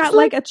lady she's looks got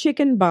like a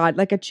chicken bod,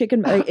 like a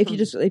chicken.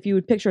 If you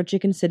would picture a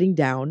chicken sitting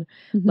down,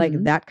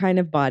 like that kind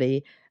of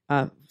body,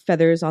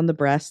 feathers on the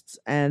breasts,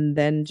 and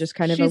then just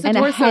kind of she's a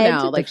torso head,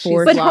 now, like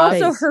she's but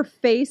lost. also her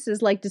face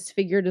is like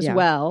disfigured as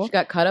well. She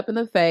got cut up in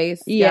the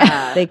face.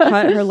 Yeah. They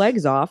cut her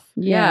legs off.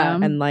 Yeah.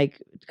 And like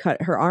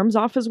cut her arms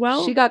off as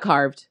well. She got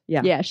carved.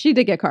 Yeah, she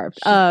did get carved.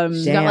 She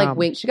got like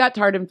wings. She got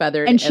tarred and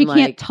feathered, and she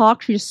can't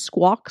talk. She just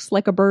squawks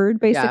like a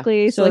bird,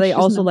 basically. So they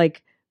also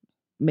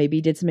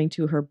maybe did something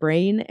to her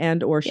brain,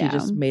 and or she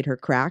just made her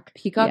crack.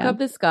 Peacock of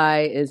the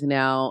Sky is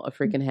now a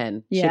freaking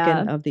hen.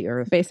 Chicken of the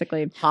earth.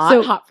 Basically.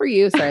 Hot for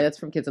you. Sorry, that's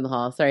from Kids in the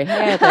Hall. Sorry.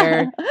 Hey out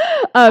there.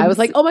 I was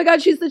like, oh my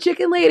God, she's the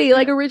chicken lady,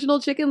 like original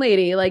chicken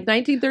lady, like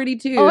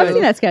 1932. Oh, I've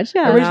seen that sketch.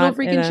 Yeah. Original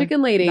freaking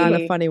chicken lady. Not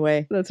in a funny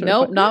way. That's really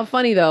nope, funny. not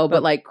funny though,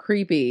 but like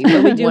creepy.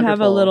 But we do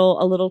have a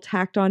little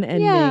tacked on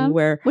ending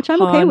where which I'm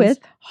Hans, okay with.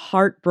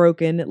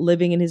 Heartbroken,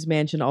 living in his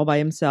mansion all by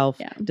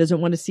himself, doesn't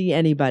want to see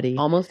anybody.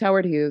 Almost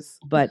Howard Hughes.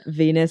 But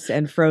Venus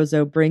and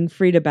Frozzo bring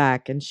Frida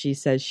back, and she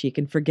says she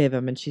can forgive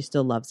him and she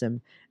still loves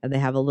him, and they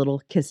have a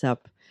little kiss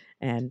up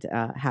and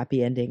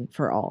happy ending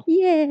for all.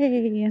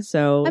 Yay!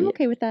 So I'm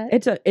okay with that.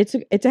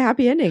 It's a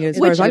happy ending as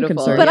far as I'm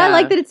concerned. But I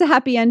like that it's a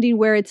happy ending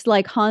where it's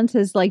like Hans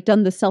has like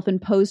done the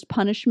self-imposed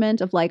punishment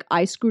of like,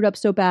 I screwed up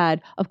so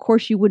bad. Of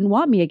course you wouldn't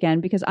want me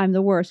again because I'm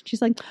the worst.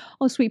 She's like,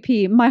 oh sweet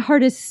pea, my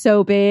heart is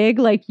so big.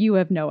 Like you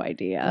have no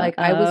idea. Like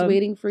I was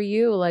waiting for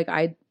you. Like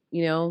I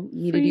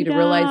needed you to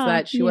realize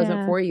that she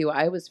wasn't for you.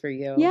 I was for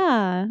you.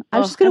 Yeah. I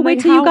was just going to wait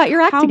till you got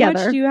your act together.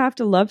 How much do you have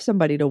to love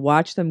somebody to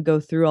watch them go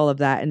through all of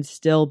that and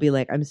still be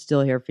like, I'm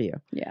still here for you?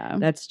 Yeah.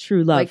 That's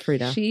true love, like,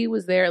 Frida. She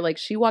was there. Like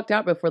she walked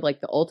out before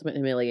like the ultimate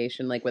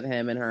humiliation, like with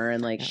him and her.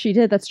 And like she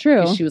did. That's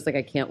true. She was like,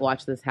 I can't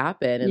watch this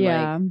happen. And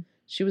like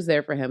she was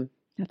there for him.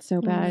 That's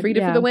so bad.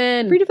 Frida for the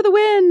win. Frida for the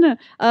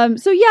win.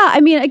 So yeah, I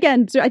mean,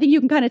 again, so I think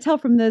you can kind of tell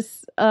from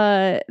this,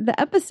 the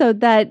episode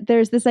that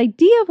there's this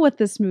idea of what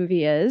this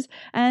movie is.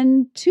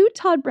 And to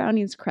Todd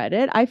Browning's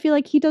credit, I feel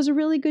like he does a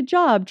really good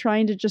job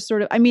trying to just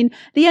sort of, I mean,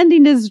 the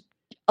ending is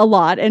a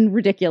lot and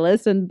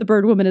ridiculous and the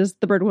bird woman is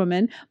the bird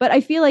woman. But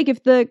I feel like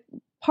if the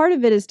part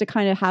of it is to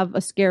kind of have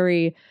a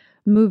scary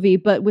movie,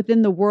 but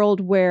within the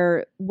world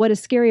where what is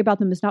scary about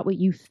them is not what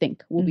you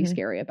think will be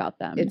scary about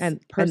them.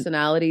 It's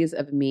personalities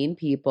of mean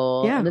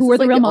people. Yeah, who are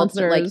the real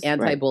monsters. Ultimate, like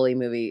anti-bully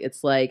movie.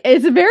 It's like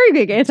it's a very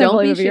big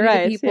anti-bully movie. Don't be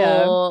shitty to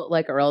people,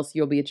 like, or else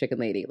you'll be a chicken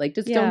lady. Like,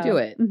 just don't do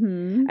it.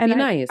 Mm-hmm. And be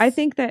nice. I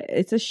think that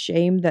it's a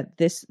shame that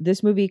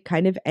this movie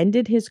kind of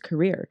ended his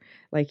career.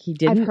 Like, he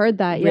didn't I've heard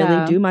that,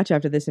 really do much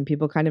after this, and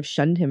people kind of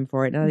shunned him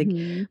for it. And I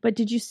think, but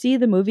did you see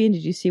the movie and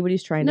did you see what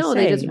he's trying to say? No,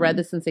 they just read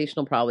the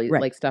sensational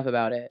like stuff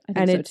about it. I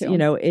think so it's too. You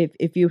know,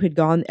 if you had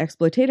gone the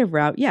exploitative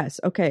route, yes,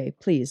 okay,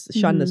 please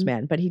shun this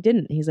man. But he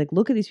didn't. He's like,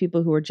 look at these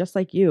people who are just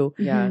like you.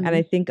 Yeah. And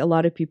I think a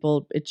lot of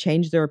people, it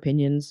changed their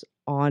opinions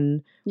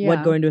on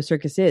what going to a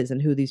circus is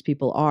and who these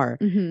people are,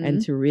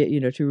 and to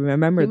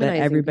remember that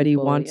everybody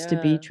wants to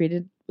be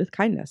treated with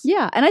kindness.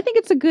 Yeah, and I think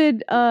it's a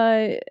good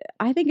a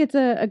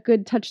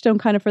good touchstone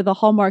kind of for the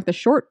Hallmark, the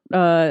short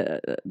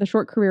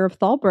career of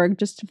Thalberg,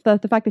 just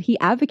the fact that he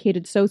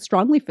advocated so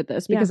strongly for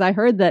this, because I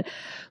heard that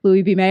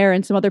Louis B. Mayer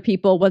and some other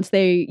people, once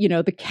they,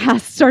 the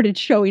cast started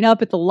showing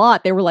up at the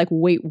lot, they were like,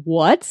 wait,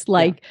 what?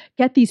 Like,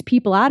 get these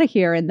people out of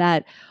here. And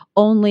that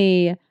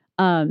only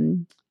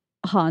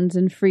Hans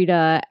and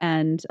Frida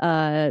and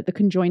the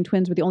conjoined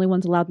twins were the only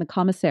ones allowed in the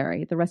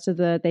commissary. The rest of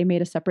they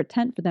made a separate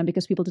tent for them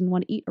because people didn't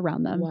want to eat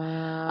around them.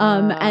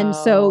 Wow. And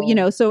so,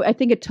 so I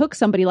think it took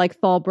somebody like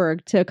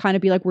Thalberg to kind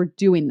of be like, we're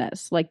doing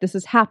this, like, this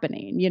is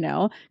happening,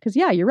 because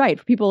you're right.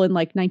 For people in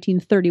like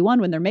 1931,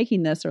 when they're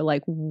making this, are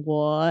like,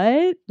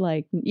 what?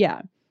 Like,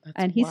 yeah. That's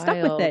and he stuck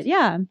wild. with it.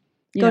 Yeah.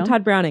 Go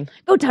Todd Browning.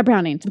 Go Todd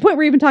Browning. To the point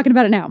we're even talking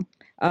about it now.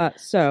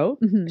 So,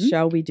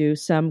 shall we do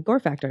some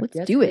gore factor?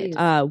 Let's do it.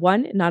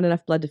 1, not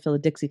enough blood to fill a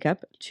Dixie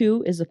cup.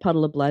 2 is a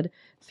puddle of blood.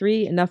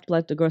 3, enough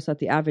blood to gross out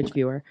the average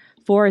viewer.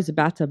 4 is a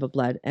bathtub of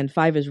blood. And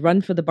 5 is run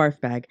for the barf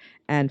bag.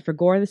 And for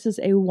gore, this is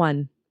a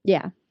 1.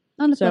 Yeah.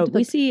 So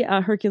we see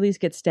Hercules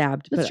get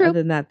stabbed, but other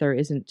than that, there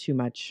isn't too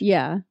much.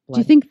 Yeah. Blood.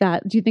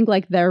 Do you think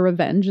like their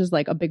revenge is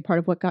like a big part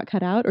of what got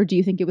cut out? Or do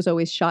you think it was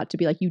always shot to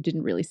be like, you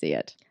didn't really see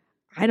it?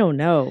 I don't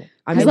know.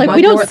 I mean, like,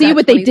 we don't see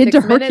what they did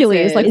to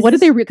Hercules. Like, what did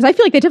they? Because I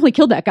feel like they definitely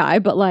killed that guy.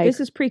 But like, this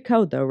is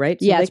pre-code, though, right?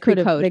 So yeah, it's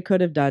pre-code. They could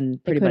have done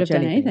pretty much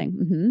anything.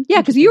 Mm-hmm. Yeah,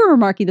 because you were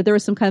remarking that there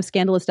was some kind of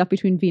scandalous stuff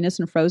between Venus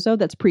and Frozzo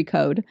that's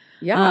pre-code.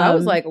 Yeah, I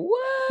was like,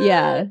 what?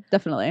 Yeah,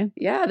 definitely.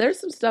 Yeah, there's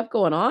some stuff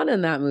going on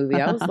in that movie.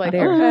 I was like,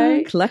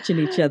 okay, clutching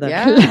each other.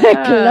 Yeah,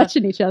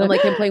 clutching each other. And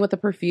like him playing with the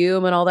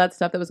perfume and all that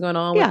stuff that was going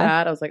on with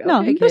that. I was like, okay,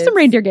 no, kids. There's some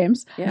reindeer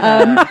games.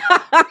 Yeah.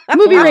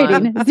 Movie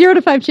rating: 0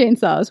 to 5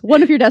 chainsaws.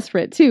 1 if you're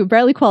desperate. 2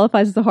 barely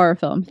qualifies as a horror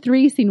film.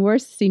 3 seen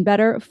worse, seen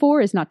better.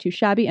 4 is not too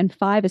shabby, and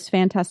 5 is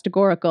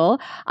fantastigorical.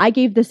 I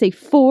gave this a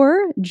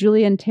 4.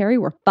 Julia and Terry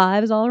were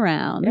 5s all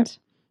around. Yep.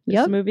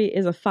 This movie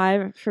is a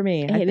 5 for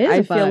me.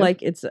 I feel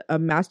like it's a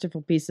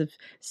masterful piece of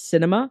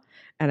cinema,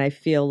 and I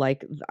feel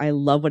like I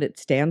love what it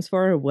stands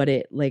for, what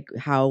it like,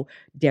 how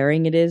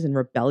daring it is and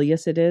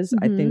rebellious it is.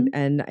 I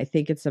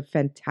think it's a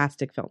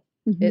fantastic film.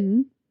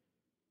 It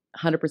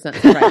 100%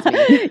 surprised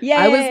me. Yeah,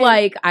 I was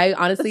like, I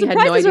honestly had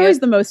no idea. Always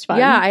the most fun.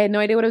 Yeah, I had no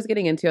idea what I was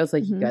getting into. I was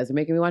like, you guys are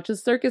making me watch a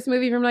circus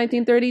movie from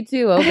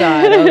 1932. Oh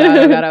god, oh god,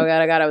 oh god, oh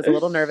god, oh god. I was a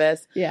little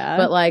nervous. Yeah,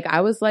 but like,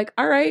 I was like,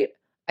 all right,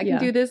 I can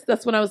do this.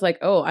 That's when I was like,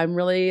 oh, I'm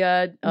really,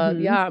 yeah,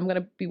 I'm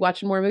gonna be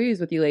watching more movies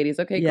with you ladies.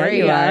 Okay, great.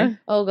 You are.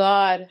 Oh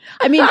god.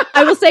 I mean,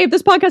 I will say, if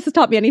this podcast has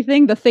taught me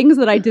anything, the things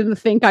that I didn't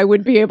think I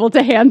would be able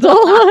to handle,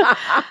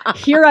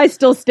 here I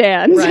still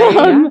stand,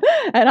 right,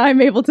 and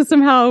I'm able to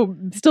somehow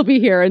still be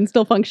here and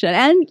still function.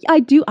 And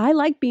I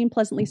like being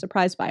pleasantly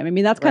surprised by him. I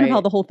mean, that's kind of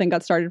how the whole thing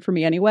got started for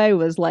me anyway,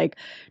 was like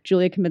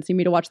Julia convincing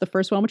me to watch the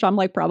first one, which I'm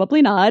like,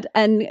 probably not.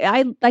 And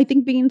I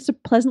think being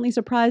pleasantly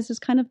surprised is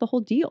kind of the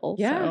whole deal.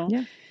 Yeah.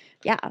 So.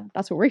 Yeah,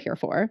 that's what we're here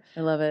for.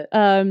 I love it.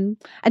 And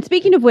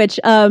speaking of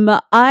which,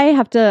 I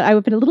have a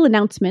little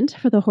announcement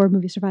for the Horror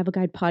Movie Survival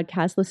Guide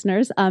podcast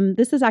listeners.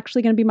 This is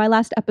actually going to be my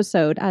last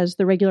episode as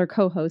the regular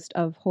co-host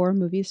of Horror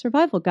Movie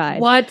Survival Guide.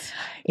 What?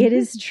 It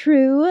is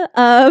true.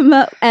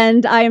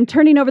 And I am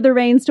turning over the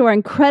reins to our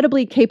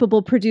incredibly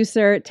capable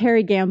producer,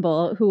 Terry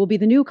Gamble, who will be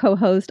the new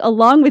co-host,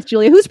 along with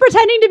Julia, who's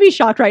pretending to be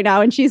shocked right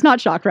now, and she's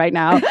not shocked right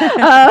now.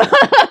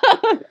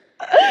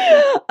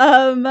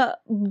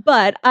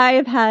 But I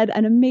have had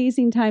an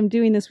amazing time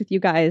doing this with you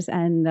guys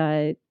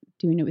and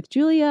doing it with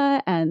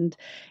Julia, and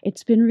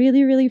it's been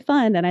really, really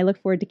fun. And I look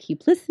forward to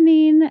keep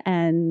listening.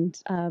 And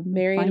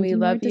Marion, we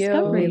love you.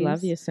 We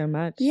love you so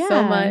much,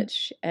 so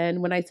much.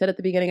 And when I said at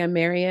the beginning, I'm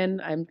Marion,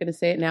 I'm going to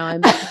say it now.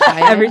 I'm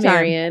every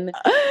Marion.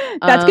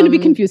 That's going to be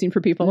confusing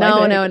for people.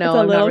 No, it's I'm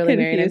not really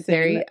Marion.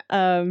 Terry.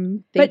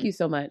 Thank you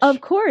so much.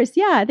 Of course,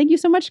 yeah. Thank you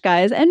so much,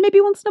 guys. And maybe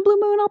once in a blue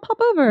moon, I'll pop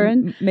over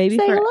and maybe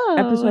say for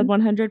hello. episode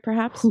 100,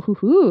 perhaps. It's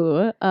coming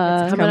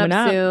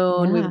up soon.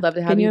 Yeah. We would love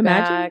to have Can you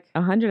imagine back.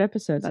 100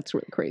 episodes? That's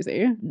really crazy.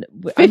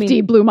 crazy.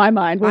 50 blew my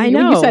mind when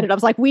you said it. I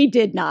was like, we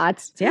did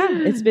not. Yeah,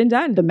 it's been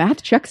done. The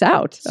math checks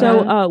out.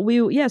 So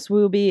we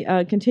will be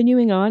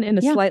continuing on in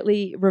a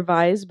slightly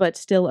revised but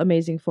still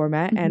amazing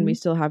format, and we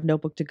still have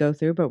Notebook to go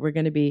through, but we're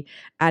going to be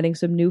adding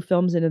some new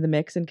films into the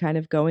mix and kind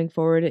of going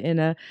forward in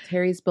a...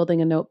 Terry's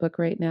building a notebook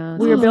right now.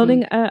 We're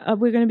building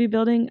we're going to be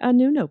building a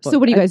new notebook. So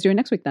what are you guys doing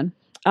next week then?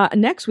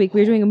 Next week,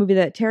 we're doing a movie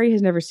that Terry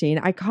has never seen.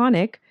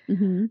 Iconic.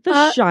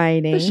 The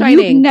Shining. The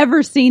Shining. You've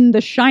never seen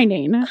The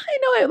Shining. I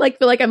know. I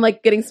feel like I'm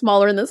getting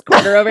smaller in this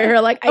corner over here.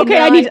 Like,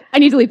 I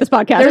need to leave this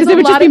podcast because it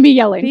would just be me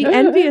yelling. Be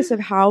envious of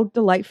how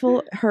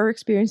delightful her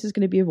experience is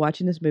going to be of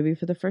watching this movie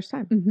for the first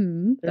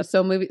time. There's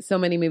so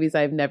many movies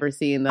I've never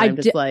seen that I'm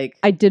just like.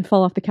 I did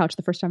fall off the couch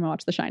the first time I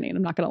watched The Shining.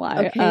 I'm not going to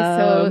lie. Okay,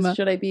 so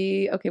should I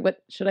be okay?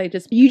 What should I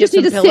just? You just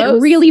need to sit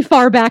really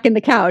far back in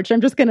the couch. I'm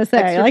just going to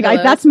say,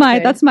 that's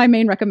my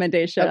main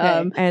recommendation.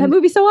 Okay. And that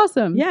movie's so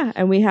awesome. Yeah,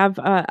 and we have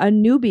a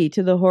newbie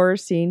to the horror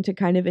scene to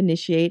kind of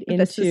initiate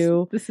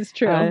into. This is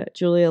true.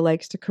 Julia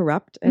likes to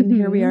corrupt, and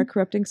here we are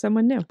corrupting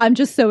someone new. I'm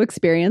just so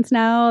experienced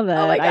now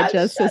that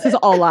this is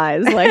all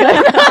lies. Like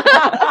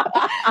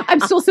I'm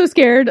still so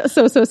scared,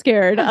 so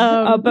scared.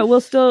 But we'll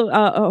still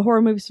a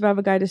horror movie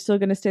survival guide is still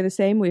going to stay the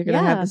same. We're going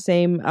to have the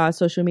same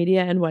social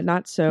media and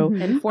whatnot. So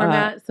and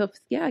format. So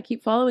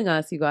keep following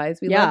us, you guys.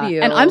 We love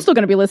you, and I'm still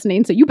going to be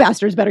listening. So you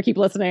bastards better keep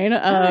listening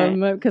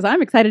because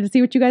I'm excited to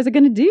see what you guys are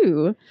going to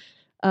do.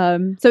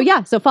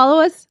 So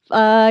follow us,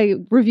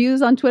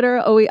 reviews on Twitter.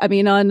 On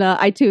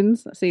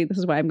iTunes. See, this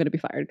is why I'm going to be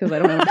fired because I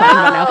don't know what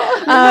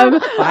I'm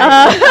talking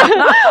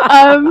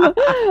about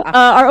now.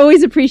 Are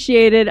always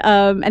appreciated.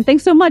 And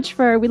thanks so much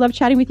we love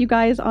chatting with you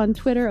guys on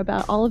Twitter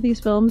about all of these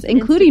films,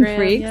 including Instagram,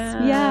 Freaks.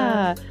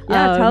 Yeah.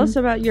 Tell us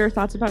about your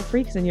thoughts about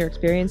Freaks and your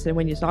experience and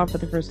when you saw it for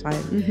the first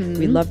time.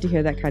 We'd love to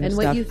hear that kind of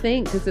stuff. And what you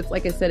think, because it's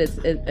like I said,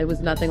 it was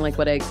nothing like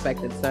what I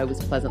expected, so I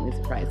was pleasantly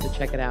surprised to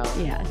check it out.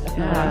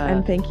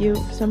 And thank you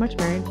so much,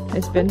 Marion.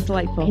 It's been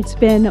delightful. It's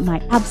been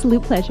my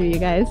absolute pleasure, you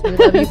guys. We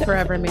love you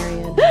forever,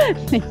 Marion.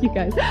 Thank you,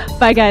 guys.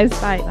 Bye, guys.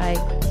 Bye. Bye.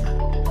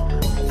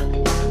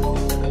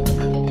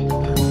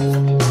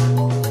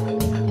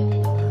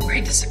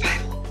 Where does it